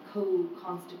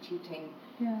co-constituting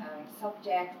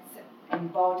subjects,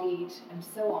 embodied and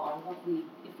so on,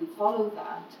 if we follow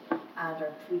that and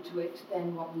are true to it,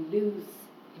 then what we lose,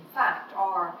 in fact,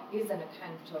 is an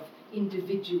account of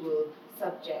individual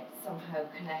subjects somehow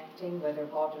connecting, whether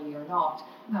bodily or not,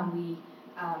 and we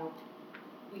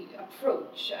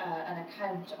approach an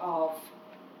account of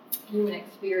human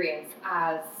experience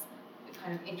as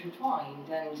kind of intertwined,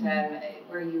 and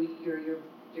where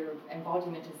your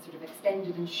embodiment is sort of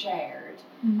extended and shared.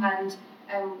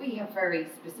 And we have very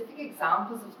specific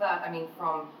examples of that. I mean,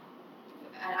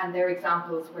 and they're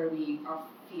examples where we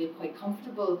feel quite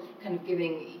comfortable kind of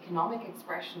giving economic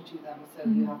expression to them. So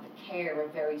you have the care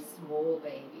of very small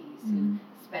babies who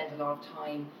spend a lot of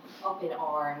time up in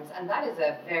arms, and that is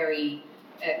a very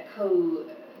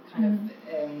dependent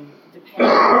and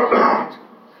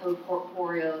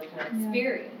co-corporeal kind of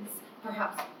experience,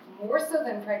 perhaps more so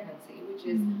than pregnancy, which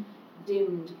is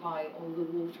dimmed by all the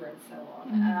water and so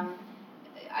on.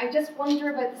 I just wonder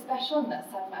about the specialness.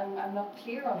 I'm not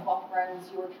clear on what grounds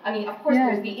I mean, of course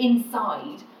there's the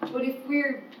inside, but if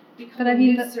we're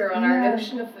becoming looser on our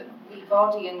notion of the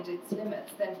body and its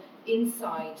limits, then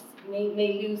inside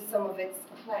may lose some of its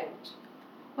clout.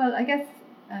 Well, I guess,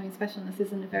 specialness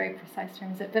isn't a very precise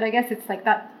term, is it? But I guess it's like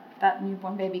that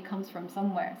newborn baby comes from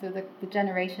somewhere. So the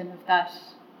generation of that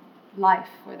life,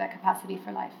 or that capacity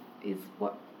for life, is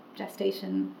what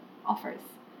gestation offers.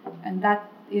 And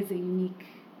that is a unique,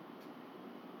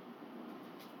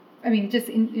 just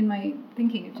in my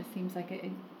thinking, it just seems like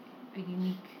a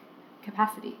unique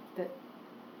capacity that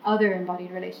other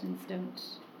embodied relations don't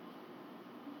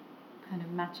kind of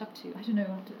match up to. I don't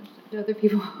know, to other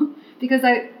people. Because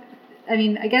I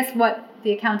guess what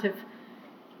the account of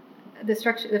the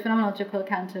structure, the phenomenological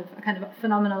account of a kind of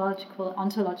phenomenological,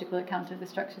 ontological account of the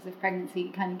structures of pregnancy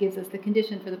kind of gives us the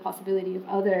condition for the possibility of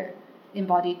other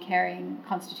embodied, caring,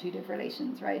 constitutive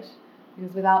relations, right?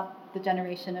 Because without the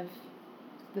generation of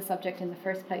the subject in the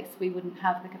first place, we wouldn't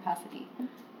have the capacity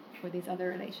for these other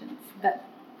relations that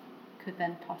could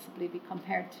then possibly be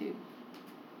compared to.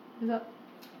 Is that?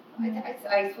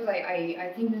 I suppose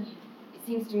I think it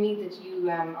seems to me that you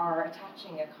are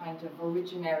attaching a kind of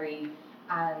originary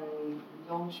and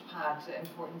launchpad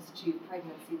importance to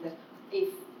pregnancy, that if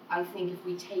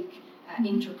we take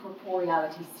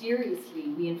intercorporeality seriously,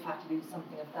 we in fact lose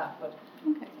something of that. But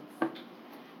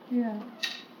yeah.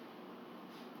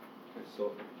 Okay,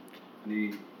 so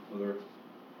any other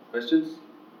questions?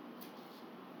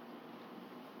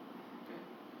 Okay,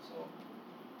 so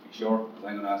be sure, because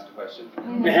I'm going to ask a question. I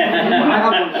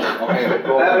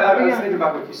was thinking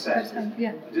about what you said.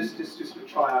 Just to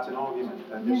try out an argument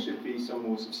that there should be some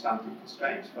more substantive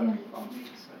constraints from the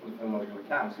phenomenological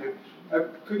account. So,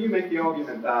 could you make the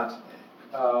argument that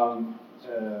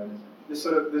this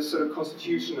sort of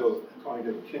constitutional kind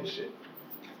of kinship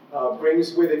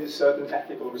brings with it a certain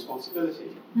ethical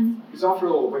responsibility? Because after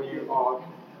all, when you are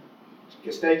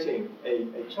gestating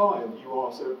a child, you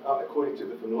are sort of, according to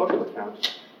the phenomenological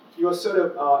account, you are sort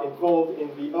of involved in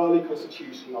the early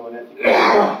constitution of an ethical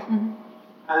system.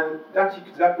 And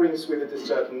that brings with it a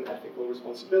certain ethical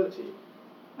responsibility.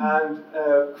 And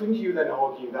couldn't you then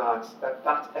argue that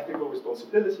ethical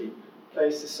responsibility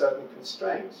places certain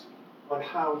constraints on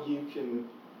how you can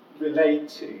relate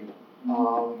to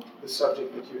the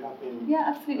subject that you have been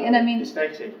absolutely.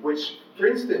 gestating, which, for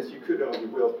instance, you could argue,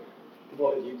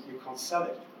 you can't sell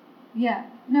it. Yeah,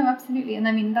 no, absolutely.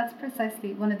 And that's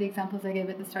precisely one of the examples I gave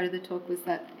at the start of the talk, was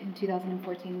that in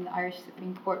 2014, the Irish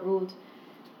Supreme Court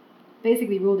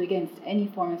basically ruled against any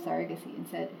form of surrogacy and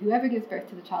said, whoever gives birth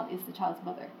to the child is the child's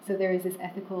mother. So there is this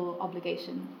ethical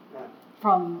obligation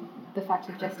from the fact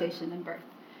of gestation and birth.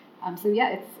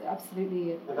 It's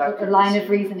absolutely a line of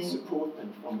reasoning. Support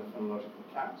them from the phonological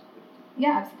account.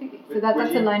 Yeah, absolutely. So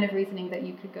that's a line of reasoning that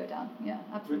you could go down. Yeah,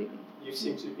 absolutely. You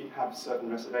seem to have certain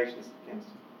reservations against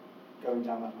going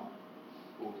down that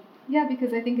line. Yeah,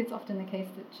 because I think it's often the case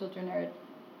that children are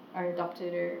are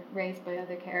adopted or raised by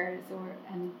other carers,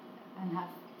 and have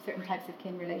certain types of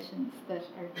kin relations that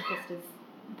are just as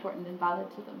important and valid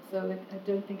to them. So I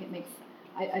don't think it makes,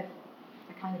 I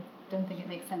kind of don't think it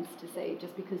makes sense to say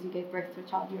just because you gave birth to a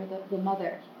child you're the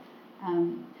mother.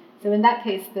 So in that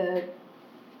case, the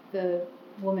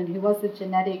woman who was the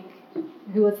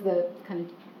kind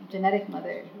of genetic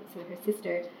mother, so her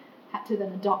sister, had to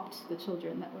then adopt the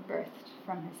children that were birthed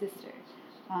from her sister.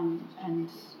 And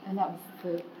that was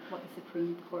what the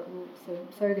Supreme Court ruled. So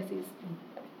surrogacy is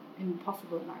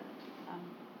impossible in Ireland.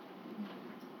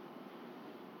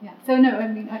 Yeah. So no, I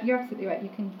mean you're absolutely right. You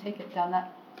can take it down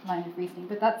that line of reasoning,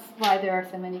 but that's why there are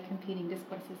so many competing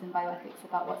discourses in bioethics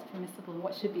about what's permissible and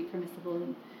what should be permissible.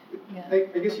 And yeah.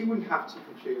 I guess you wouldn't have to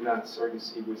conclude that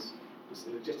surrogacy was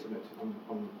illegitimate on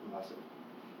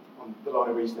the line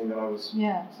of reasoning that I was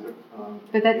sort of.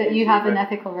 But that you have an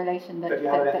ethical relation that you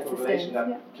have an ethical relation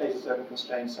sustains, that places certain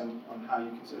constraints on how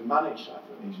you can sort of manage that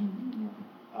relation.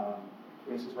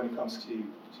 For instance, when it comes to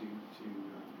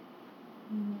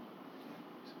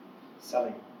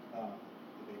selling the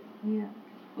baby. Yeah.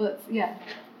 Well, it's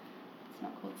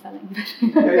not called selling,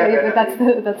 but that's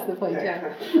the point.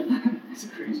 Yeah. It's a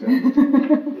crude term.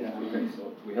 Yeah. Okay. So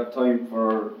we have time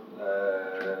for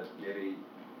maybe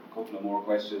a couple of more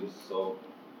questions. So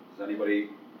does anybody?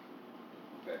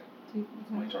 Okay.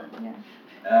 It's my turn. Yeah.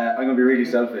 I'm going to be really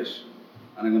selfish,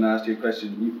 and I'm going to ask you a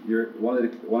question. You're one of the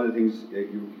things.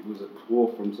 It was a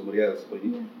quote from somebody else, but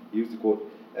you used the quote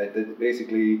that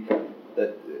basically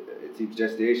that it seems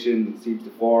gestation seems to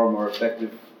form or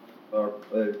effective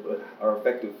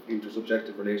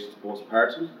intersubjective relations to both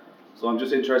parties. So I'm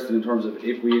just interested in terms of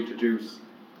if we introduce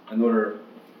another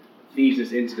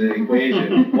fetus into the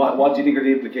equation, what do you think are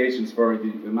the implications for? If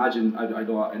you imagine, I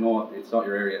know it's not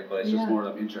your area, but it's just more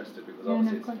that I'm interested because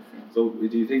obviously. So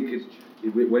do you think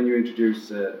when you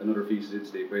introduce another fetus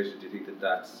into the equation, do you think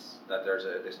that there's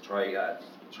this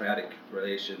triadic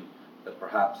relation that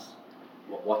perhaps?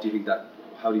 What do you think that?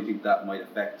 How do you think that might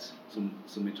affect some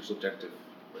intersubjective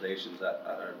relations at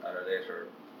a later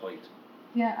point?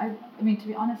 Yeah, I mean, to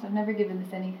be honest, I've never given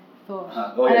this any thought.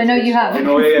 And I know you have. I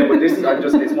know, but this is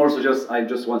it's more so just I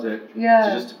just want to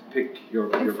just pick your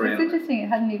brain. It's interesting. It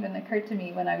hadn't even occurred to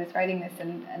me when I was writing this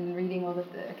and reading all of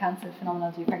the accounts of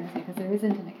phenomenology of pregnancy, because there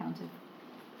isn't an account of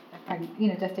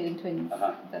gestating twins.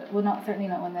 Certainly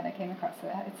not one that I came across. So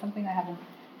it's something I haven't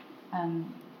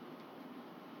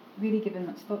really given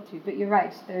much thought to. But you're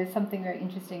right. There is something very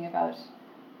interesting about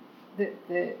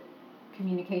the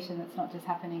communication that's not just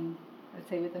happening, let's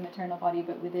say, with the maternal body,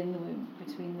 but within the womb,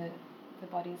 between the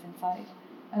bodies inside.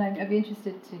 And I'd be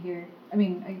interested to hear, I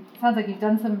mean, it sounds like you've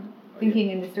done some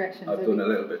thinking in this direction. I've done a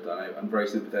little bit, and I'm very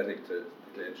sympathetic to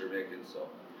Jamaicans, so,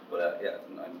 but I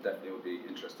definitely would be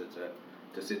interested to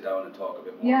sit down and talk a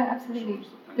bit more. Yeah, absolutely. Sure, so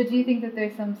but do you think that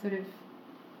there's some sort of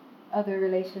other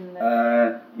relation that...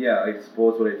 I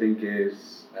suppose what I think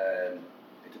is,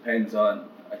 it depends on,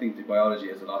 I think the biology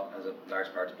has a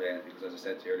large part to play in it, because as I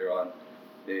said to you earlier on,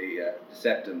 the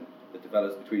septum that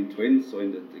develops between twins, so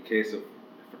in the case of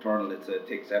fraternal it's a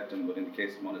thick septum, but in the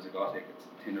case of monozygotic it's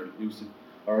thinner, lucid,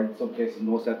 or in some cases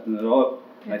no septum at all.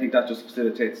 And I think that just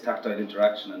facilitates tactile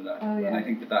interaction and that. And I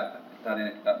think that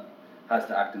has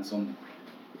to act in some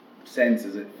sense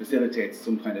as it facilitates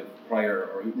some kind of prior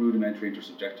or rudimentary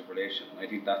intersubjective relation, and I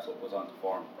think that's what goes on to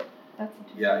form. That's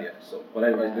interesting. Yeah. So, but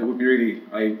anyway, it would be really.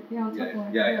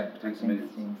 Thanks a million.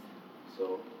 James.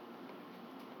 So,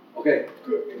 okay.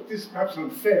 This is perhaps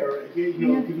unfair,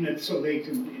 given it's so late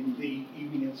in the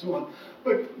evening and so on.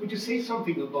 But would you say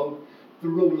something about the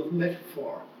role of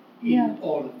metaphor in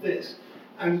all of this?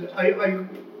 And I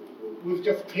was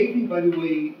just taken by the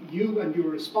way you and your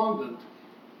respondent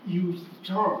used the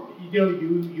term.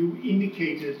 You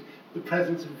indicated the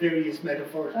presence of various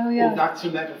metaphors. Oh, that's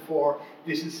a metaphor.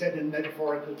 This is said in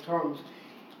metaphorical terms.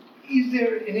 Is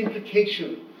there an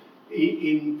implication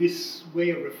in this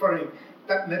way of referring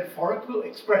that metaphorical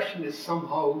expression is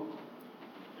somehow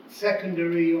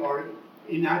secondary or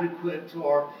inadequate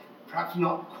or perhaps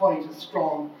not quite as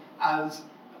strong as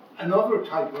another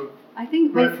type of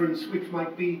reference, which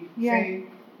might be, say,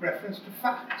 reference to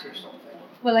facts or something?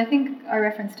 Well, I think our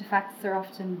reference to facts are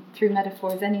often through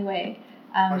metaphors anyway.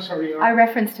 Our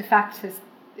reference to facts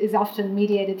is often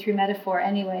mediated through metaphor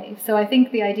anyway. So I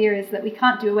think the idea is that we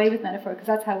can't do away with metaphor because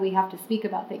that's how we have to speak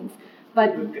about things.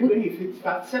 But if it's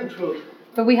that central...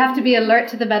 But we have to be alert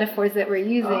to the metaphors that we're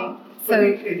using.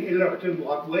 Alert in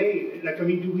what way?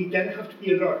 Do we then have to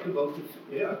be alert about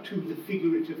to the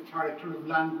figurative character of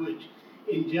language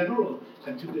in general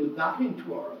and to build that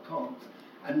into our accounts?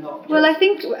 And not I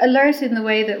think alert in the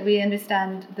way that we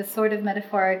understand the sort of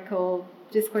metaphorical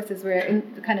discourses we're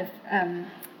kind of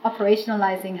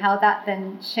operationalizing how that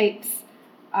then shapes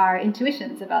our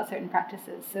intuitions about certain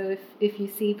practices. So if you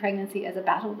see pregnancy as a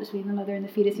battle between the mother and the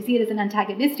fetus, you see it as an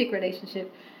antagonistic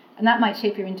relationship, and that might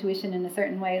shape your intuition in a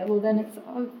certain way. Well, then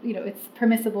it's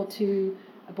permissible to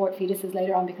abort fetuses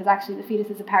later on because actually the fetus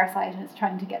is a parasite and it's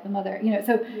trying to get the mother.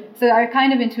 So our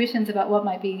kind of intuitions about what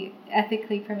might be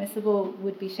ethically permissible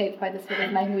would be shaped by the sort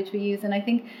of language we use. And I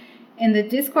think in the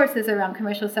discourses around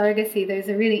commercial surrogacy, there's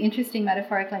a really interesting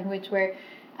metaphoric language where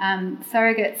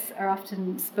surrogates are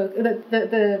often spoken.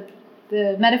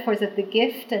 The metaphors of the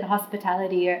gift and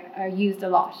hospitality are used a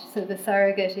lot. So the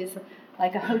surrogate is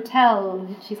like a hotel.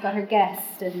 She's got her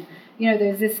guest, and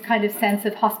there's this kind of sense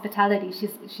of hospitality.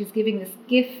 She's giving this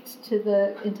gift to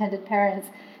the intended parents,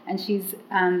 and she's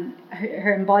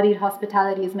her embodied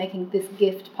hospitality is making this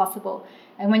gift possible.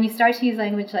 And when you start to use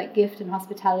language like gift and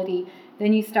hospitality,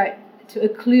 then you start to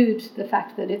occlude the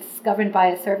fact that it's governed by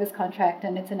a service contract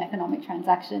and it's an economic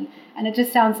transaction, and it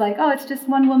just sounds like, oh, it's just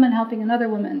one woman helping another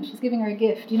woman. She's giving her a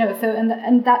gift, So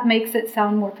and that makes it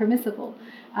sound more permissible.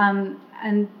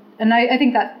 And I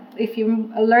think that if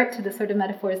you alert to the sort of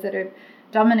metaphors that are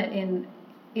dominant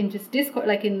in just discourse,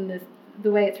 like in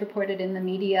the way it's reported in the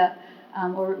media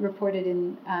or reported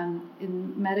in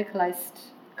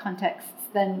medicalized contexts,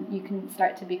 then you can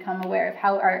start to become aware of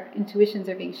how our intuitions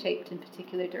are being shaped in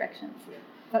particular directions.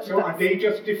 So are they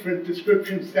just different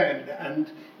descriptions then,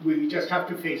 and we just have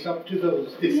to face up to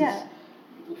those? This is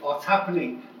what's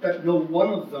happening, that no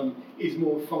one of them is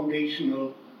more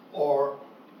foundational or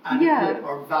adequate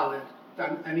or valid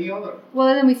than any other. Well,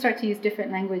 then we start to use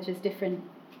different languages, different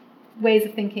ways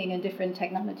of thinking, and different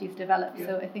technologies develop.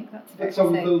 So I think that's fair to say. But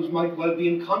some of those might well be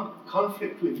in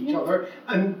conflict with each other,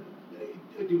 and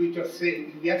do we just say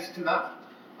yes to that?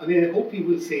 I mean, I hope you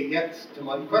will say yes to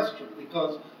my question,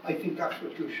 because I think that's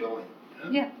what you're showing.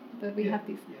 Yeah, but we have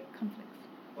these conflicts.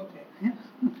 Okay. Yeah.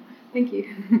 Thank you.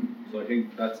 So I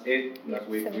think that's it.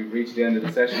 We've reached the end of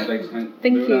the session. I'd like to thank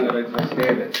Thank Luna, you. I'd like to thank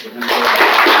David.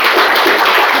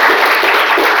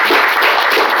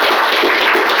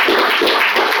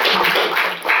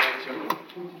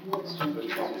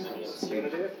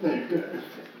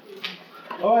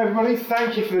 Hi everybody,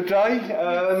 thank you for the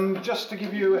day. Just to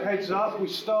give you a heads up, we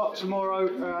start tomorrow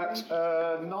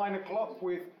at 9 o'clock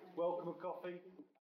with Welcome a Coffee.